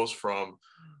visuals from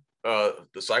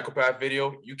the Psychopath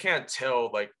video, you can't tell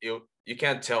like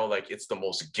it's the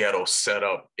most ghetto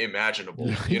setup imaginable.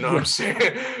 You know what I'm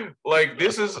saying? Like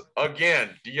this is,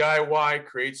 again, DIY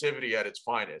creativity at its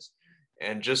finest.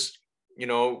 And just, you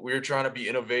know, we were trying to be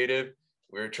innovative.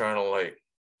 We were trying to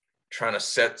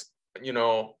set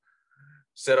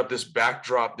up this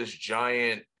backdrop, this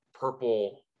giant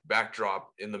purple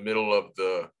backdrop in the middle of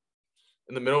the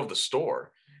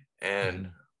store.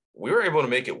 And we were able to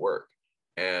make it work.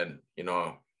 And, you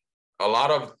know, a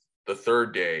lot of the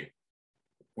third day,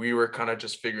 we were kind of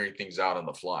just figuring things out on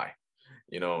the fly.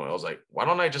 You know, I was like, why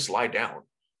don't I just lie down?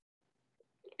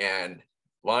 And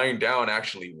lying down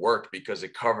actually worked because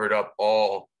it covered up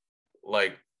all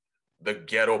like the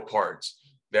ghetto parts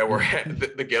that were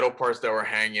the ghetto parts that were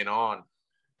hanging on.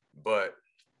 But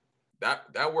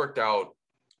that worked out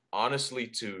honestly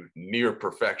to near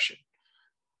perfection.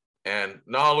 And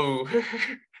Nalu,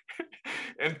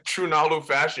 in true Nalu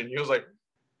fashion, he was like,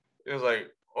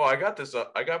 oh, I got this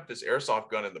airsoft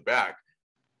gun in the back.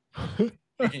 You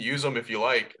can use them if you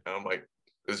like. And I'm like,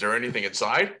 is there anything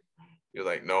inside? You're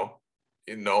like, no,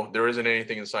 there isn't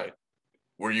anything inside.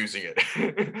 We're using it.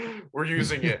 We're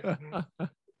using it.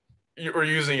 We're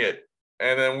using it.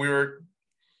 And then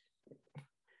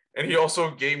and he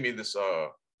also gave me this,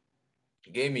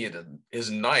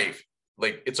 his knife.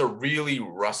 Like, it's a really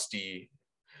rusty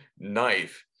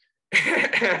knife.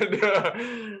 And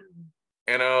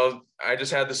I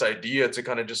just had this idea to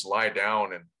kind of just lie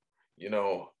down and,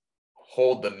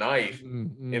 hold the knife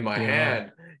in my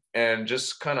hand and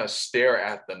just kind of stare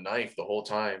at the knife the whole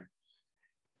time.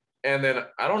 And then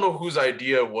I don't know whose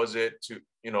idea was it to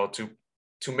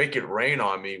make it rain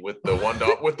on me with the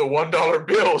 $1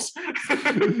 bills.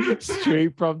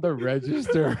 Straight from the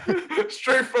register.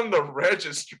 Straight from the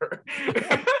register.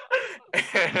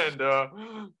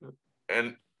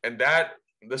 and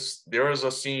there was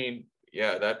a scene,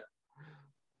 that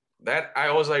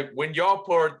I was like, when y'all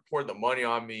poured the money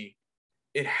on me,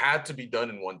 it had to be done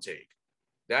in one take.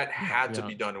 That had to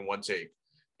be done in one take,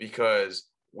 because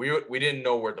we didn't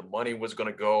know where the money was going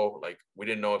to go. Like, we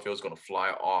didn't know if it was going to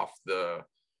fly off the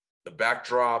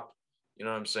backdrop, you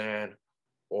know what I'm saying,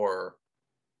 or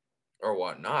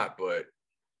whatnot. But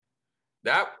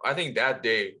I think that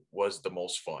day was the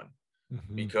most fun,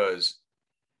 because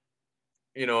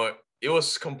it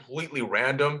was completely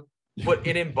random, but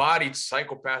it embodied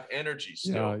psychopath energy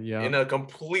still in a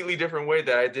completely different way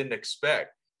that I didn't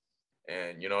expect.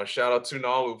 And shout out to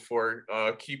Nalu for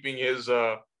keeping his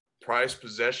prized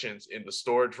possessions in the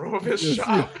storage room of his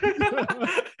shop.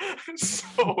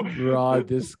 So,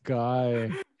 this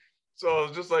guy. So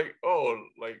it's just like, oh,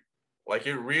 like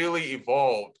it really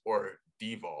evolved, or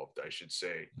devolved, I should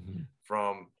say,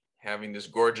 from having this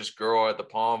gorgeous girl at the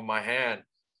palm of my hand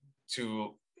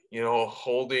to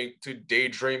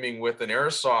daydreaming with an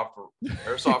airsoft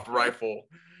rifle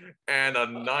and a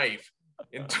knife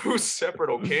in 2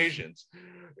 separate occasions,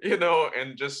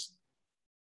 and just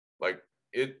like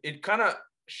it kind of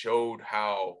showed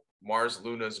how Mars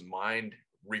Luna's mind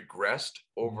regressed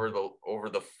over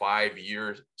the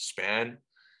 5-year span,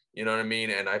 you know what I mean?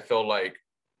 And I felt like,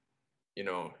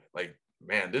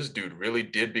 man, this dude really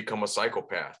did become a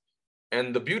psychopath.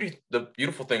 And the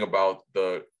beautiful thing about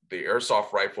the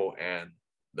airsoft rifle and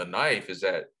the knife is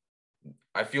that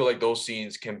I feel like those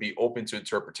scenes can be open to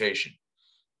interpretation.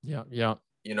 Yeah.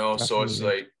 Definitely. So it's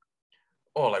like,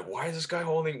 oh, like, why is this guy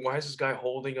holding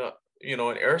a, an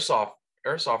airsoft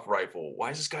rifle?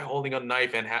 Why is this guy holding a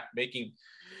knife and making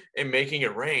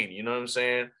it rain? You know what I'm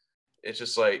saying? It's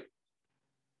just like,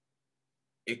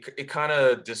 it kind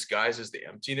of disguises the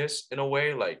emptiness in a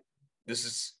way. Like, this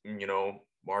is,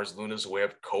 Mars Luna's way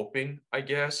of coping, I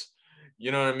guess.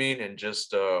 You know what I mean? And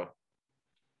just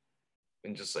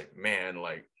like, man,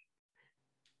 like,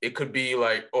 it could be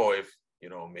like, oh, if,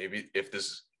 maybe if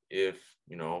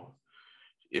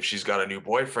she's got a new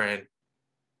boyfriend,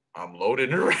 I'm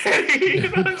loaded and ready. You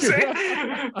know what I'm saying?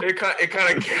 It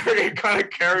kind of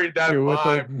carried that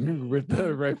vibe with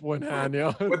the rifle in hand,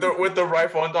 with the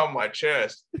rifle on top of my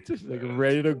chest, just like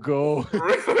ready to go,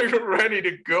 ready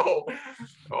to go.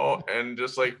 Oh, and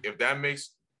just like, if that makes,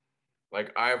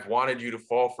 like, I've wanted you to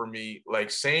fall for me, like,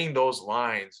 saying those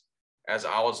lines as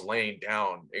I was laying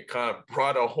down, it kind of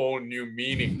brought a whole new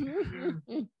meaning.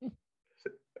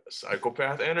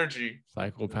 Psychopath energy.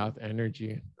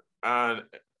 And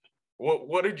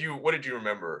what did you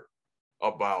remember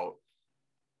about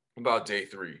day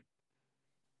 3?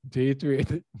 Day 3,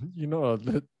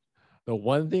 the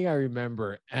one thing I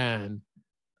remember, and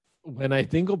when I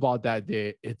think about that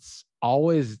day, it's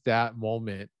always that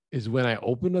moment, is when I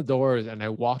opened the doors and I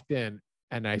walked in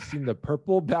and I seen the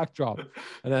purple backdrop,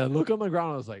 and I look on the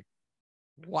ground, I was like,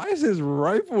 why is his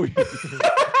rifle here?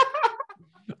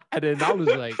 And then I was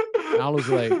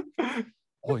like,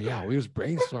 oh yeah, we was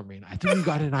brainstorming. I think we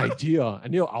got an idea.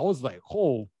 And I was like,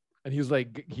 oh, and he was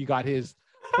like, he got his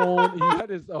phone, he got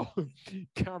his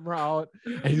camera out,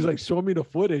 and he's like showing me the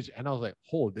footage. And I was like,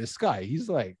 oh, this guy, he's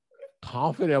like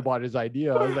confident about his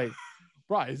idea. I was like,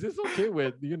 bro, is this okay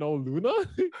with Luna?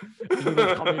 And he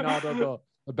was coming out of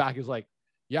the back. He's like,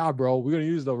 yeah, bro, we're gonna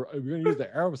use the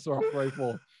airsoft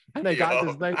rifle, and I got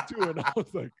this knife too. And I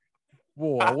was like,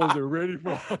 whoa, I wasn't ready for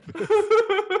all this.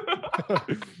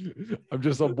 I'm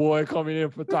just a boy coming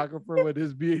in, photographer with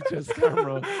his VHS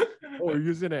camera. Oh, we're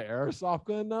using an airsoft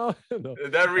gun now? No.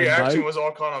 That reaction was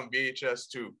all caught on VHS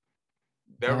too.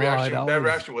 That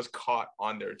reaction was caught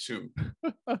on there too.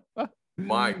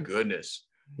 My goodness.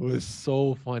 It was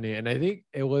so funny. And I think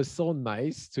it was so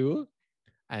nice too.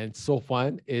 And so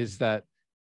fun is that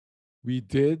we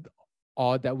did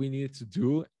all that we needed to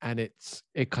do. And it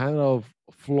kind of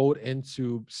flowed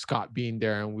into Scott being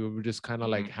there. And we were just kind of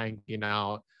like hanging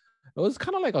out. It was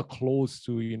kind of like a close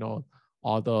to, you know,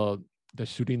 all the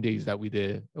shooting days that we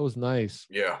did. It was nice.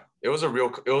 Yeah, it was a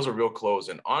real close.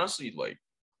 And honestly, like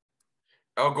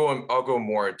I'll go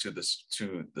more into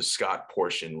the Scott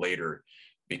portion later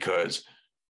because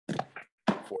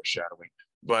foreshadowing.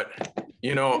 But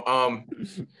you know what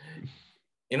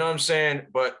I'm saying?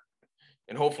 But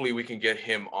and hopefully we can get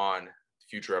him on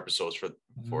future episodes for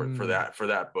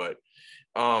that. But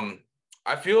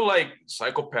I feel like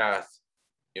Psychopath,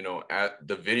 you know, at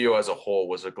the video as a whole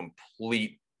was a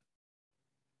complete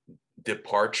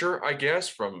departure, I guess,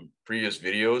 from previous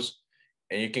videos.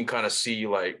 And you can kind of see,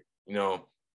 like, you know,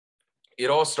 it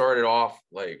all started off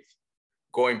like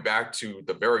going back to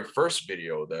the very first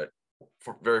video,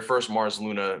 very first Mars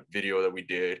Luna video that we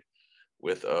did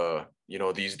with you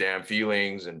know, These Damn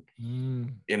Feelings. And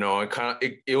you know,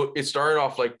 it started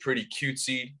off like pretty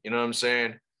cutesy, you know what I'm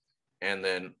saying? And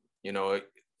then, you know,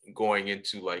 going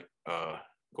into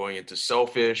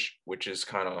Selfish, which is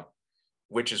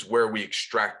where we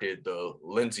extracted the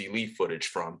Lindsay Lee footage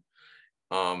from,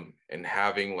 and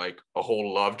having like a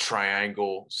whole love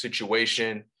triangle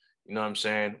situation, you know what I'm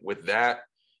saying, with that.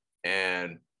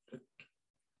 And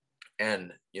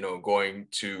you know, going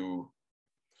to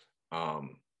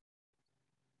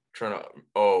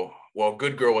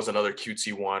Good Girl was another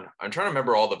cutesy one. I'm trying to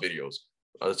remember all the videos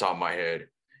on the top of my head,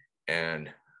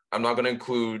 and I'm not going to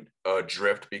include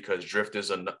Drift because Drift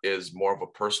is more of a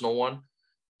personal one,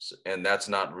 and that's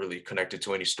not really connected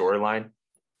to any storyline.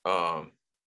 But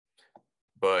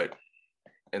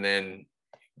and then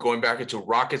going back into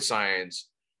Rocket Science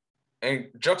and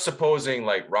juxtaposing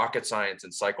like Rocket Science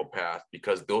and Psychopath,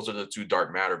 because those are the two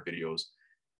Dark Matter videos.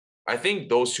 I think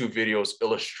those two videos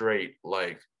illustrate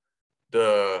like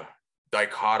the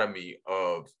dichotomy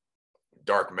of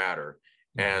Dark Matter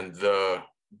and the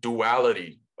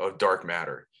duality of Dark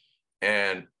Matter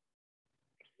and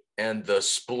the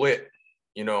split,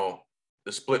 you know,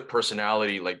 the split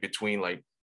personality, like between like,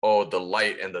 oh, the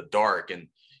light and the dark, and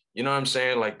you know what I'm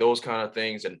saying, like those kind of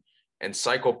things. And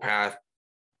Psychopath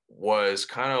was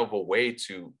kind of a way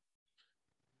to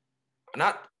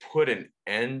not put an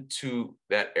end to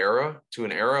an era,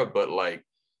 but like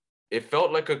it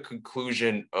felt like a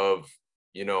conclusion of,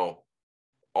 you know,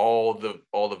 all the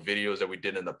videos that we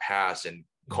did in the past, and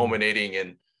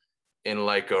culminating in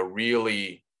like a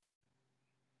really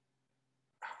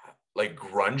like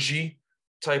grungy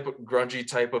type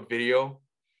of video.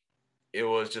 It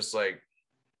was just like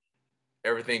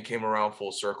everything came around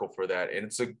full circle for that,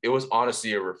 and it was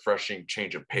honestly a refreshing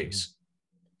change of pace,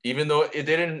 even though it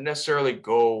didn't necessarily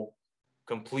go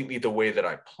completely the way that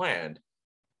I planned.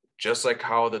 Just like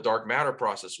how the Dark Matter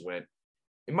process went,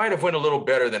 it might have went a little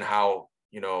better than how,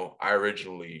 you know, I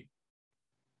originally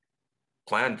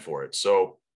planned for it.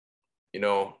 So, you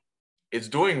know, it's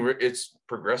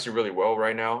progressing really well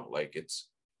right now. Like it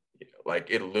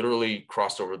literally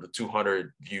crossed over the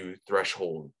 200 view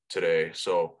threshold today.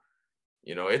 So,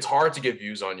 you know, it's hard to get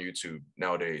views on YouTube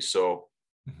nowadays. So,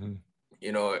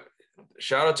 you know,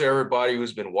 shout out to everybody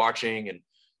who's been watching, and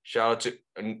shout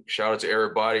out to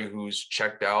everybody who's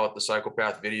checked out the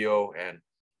Psychopath video and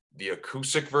the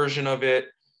acoustic version of it.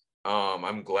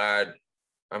 I'm glad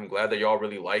that y'all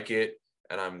really like it,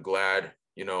 and I'm glad,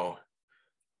 you know,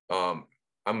 all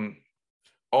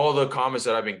the comments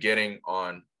that I've been getting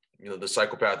on, you know, the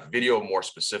Psychopath video more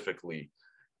specifically,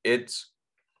 it's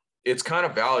kind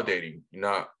of validating, you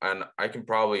know, and I can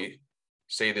probably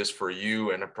say this for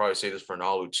you, and I probably say this for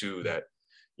Nalu too, that,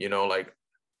 you know, like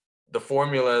the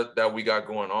formula that we got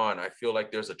going on, I feel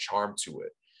like there's a charm to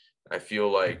it. I feel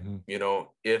like, you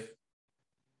know,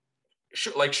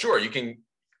 sure,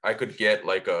 I could get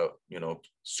like a, you know,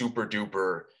 super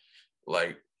duper,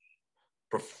 like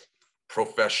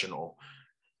professional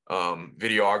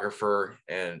videographer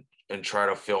and try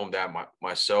to film that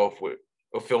myself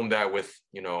film that with,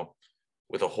 you know,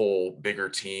 with a whole bigger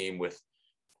team, with,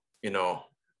 you know,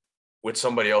 with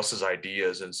somebody else's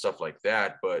ideas and stuff like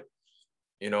that. But,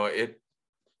 you know, it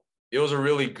was a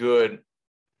really good,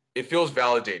 it feels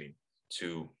validating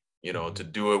to, you know, to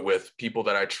do it with people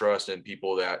that I trust and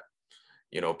people that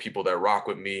rock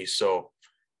with me. So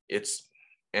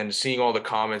and seeing all the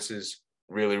comments is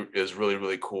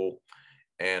really cool.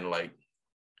 And like,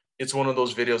 it's one of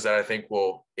those videos that I think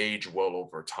will age well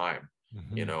over time,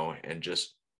 you know, and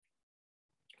just,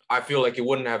 I feel like it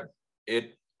wouldn't have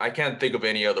it. I can't think of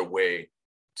any other way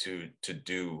to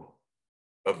do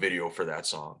a video for that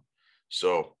song.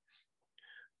 So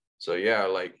yeah,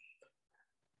 like,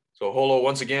 so Holo,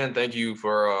 once again, thank you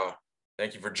for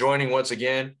joining once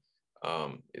again.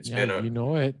 It's been a, you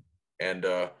know it. And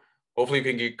hopefully we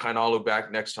can get Kainalu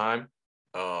back next time.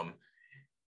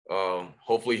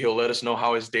 Hopefully he'll let us know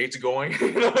how his date's going.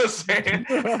 You know what I'm saying?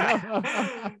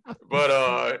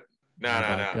 But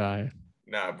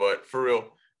nah, but for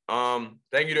real.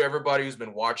 Thank you to everybody who's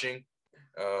been watching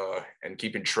and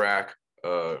keeping track.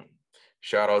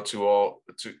 Shout out to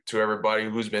everybody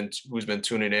who's been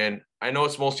tuning in. I know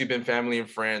it's mostly been family and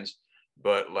friends,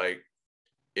 but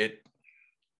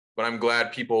but I'm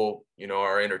glad people, you know,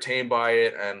 are entertained by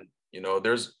it, and you know,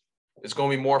 it's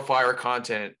going to be more fire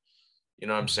content, you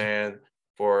know what I'm saying,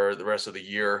 for the rest of the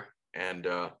year. And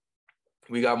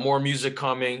we got more music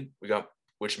coming.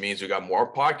 Which means we got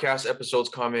more podcast episodes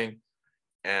coming.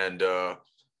 And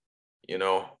you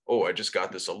know, I just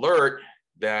got this alert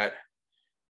that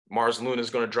Mars Luna is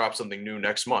going to drop something new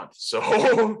next month.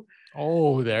 So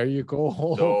there you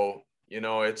go. So, you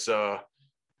know, it's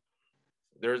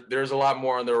there's a lot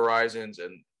more on the horizons,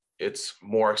 and it's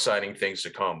more exciting things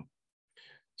to come.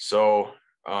 So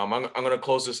I'm going to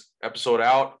close this episode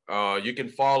out. You can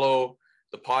follow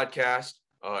the podcast,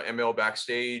 ML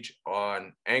Backstage,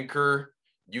 on Anchor,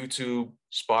 YouTube,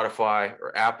 Spotify,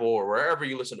 or Apple, or wherever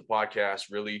you listen to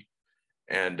podcasts, really.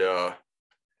 And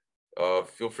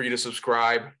feel free to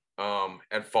subscribe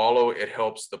and follow. It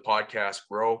helps the podcast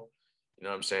grow. You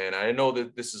know what I'm saying? I know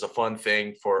that this is a fun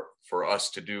thing for us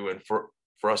to do, and for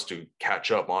us to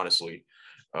catch up, honestly.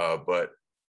 But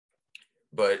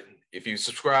if you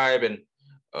subscribe and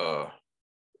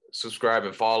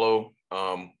follow,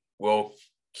 we'll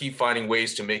keep finding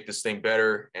ways to make this thing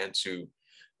better and to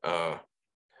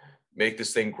make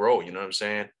this thing grow. You know what I'm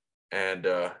saying? And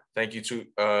thank you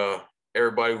to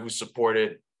everybody who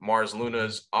supported Mars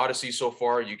Luna's Odyssey so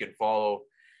far. You can follow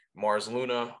Mars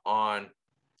Luna on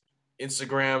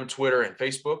Instagram, Twitter, and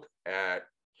Facebook at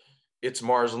It's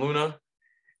Mars Luna.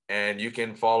 And you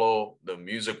can follow the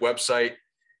music website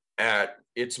at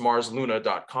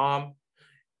itsmarsluna.com.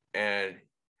 And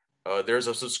there's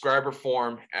a subscriber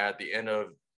form at the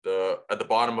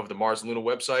bottom of the Mars Luna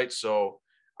website. So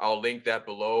I'll link that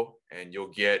below, and you'll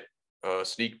get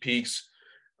sneak peeks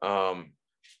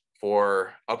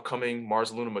for upcoming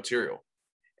Mars Luna material.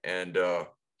 And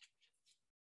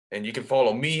you can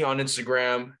follow me on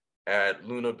Instagram at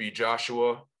Luna B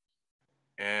Joshua.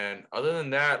 And other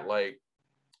than that, like,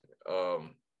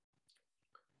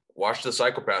 watch the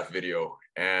Psychopath video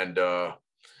and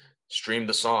stream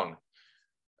the song.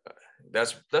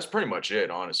 That's pretty much it,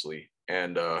 honestly.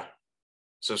 And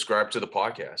subscribe to the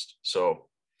podcast. So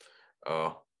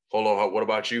Holo, what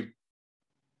about you?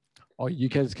 You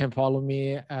guys can follow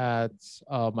me at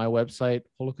my website,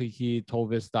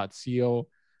 holokikitovis.co.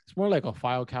 It's more like a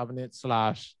file cabinet /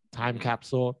 time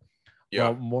capsule.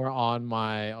 Yeah. More on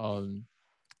my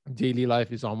daily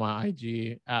life is on my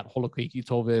IG at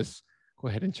holokikitovis. Go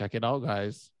ahead and check it out,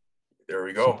 guys. There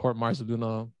we go. Support Mars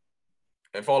Luna.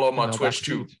 And follow him on Twitch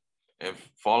too. And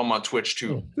follow him on Twitch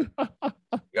too. You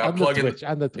gotta plug in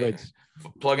the Twitch.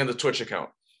 Plug in the Twitch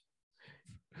account.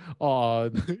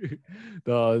 Long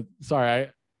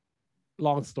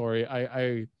story.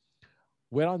 I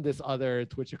went on this other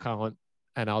Twitch account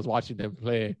and I was watching them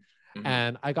play,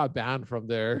 and I got banned from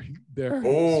their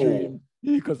stream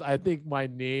because I think my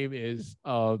name is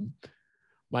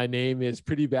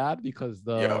pretty bad because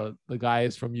the guy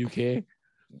is from UK.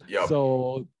 Yeah.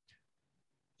 So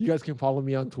you guys can follow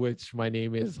me on Twitch. My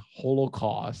name is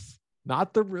Holocaust.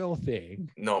 Not the real thing.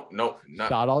 No, not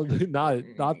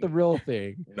the real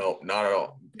thing. No, not at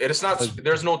all. It's not.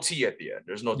 There's no T at the end.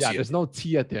 There's no T. Yeah, there's no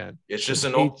T at the end. It's just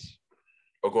an O.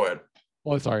 Oh, go ahead.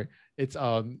 Oh, sorry. It's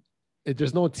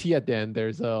there's no T at the end.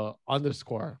 There's a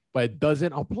underscore, but it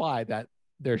doesn't apply that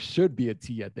there should be a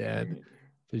T at the end.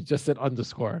 It's just an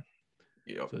underscore.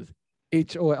 Yeah. So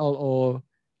it's HOLOKAUS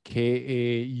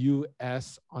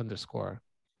underscore.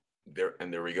 There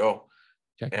we go.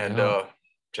 Check it out.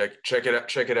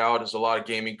 Check it out. There's a lot of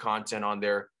gaming content on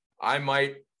there. I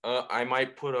might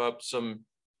put up some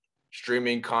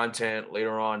streaming content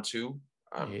later on too.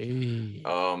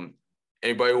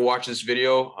 Anybody who watches this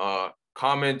video,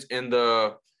 comment in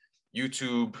the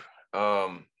YouTube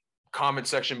comment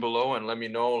section below and let me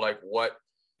know like what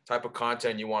type of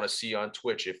content you want to see on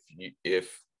Twitch if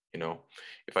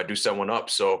I do set one up.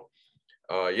 So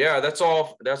yeah, that's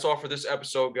all for this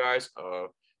episode, guys.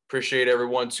 Appreciate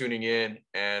everyone tuning in,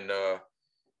 and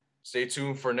stay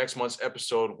tuned for next month's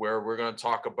episode where we're going to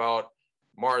talk about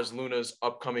Mars Luna's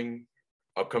upcoming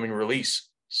release.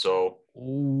 So,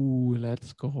 ooh,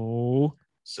 let's go.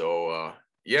 So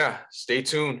yeah, stay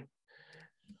tuned.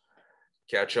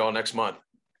 Catch y'all next month.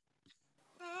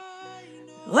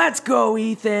 Let's go,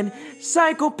 Ethan.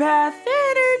 Psychopath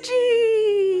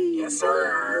energy. Yes,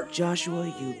 sir.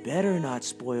 Joshua, you better not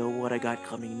spoil what I got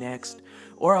coming next,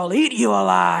 or I'll eat you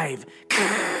alive.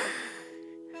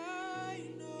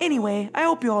 Anyway, I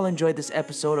hope you all enjoyed this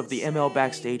episode of the ML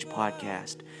Backstage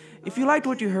podcast. If you liked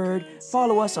what you heard,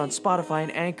 follow us on Spotify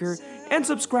and Anchor, and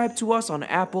subscribe to us on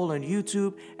Apple and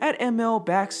YouTube at ML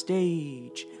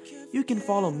Backstage. You can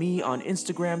follow me on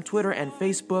Instagram, Twitter, and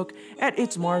Facebook at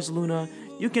It's Mars Luna.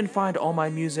 You can find all my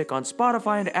music on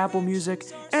Spotify and Apple Music,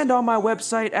 and on my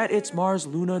website at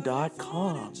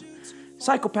itsmarsluna.com.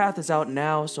 Psychopath is out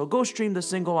now, so go stream the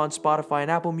single on Spotify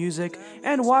and Apple Music,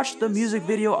 and watch the music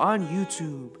video on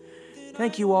YouTube.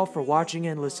 Thank you all for watching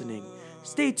and listening.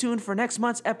 Stay tuned for next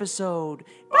month's episode.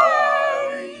 Bye!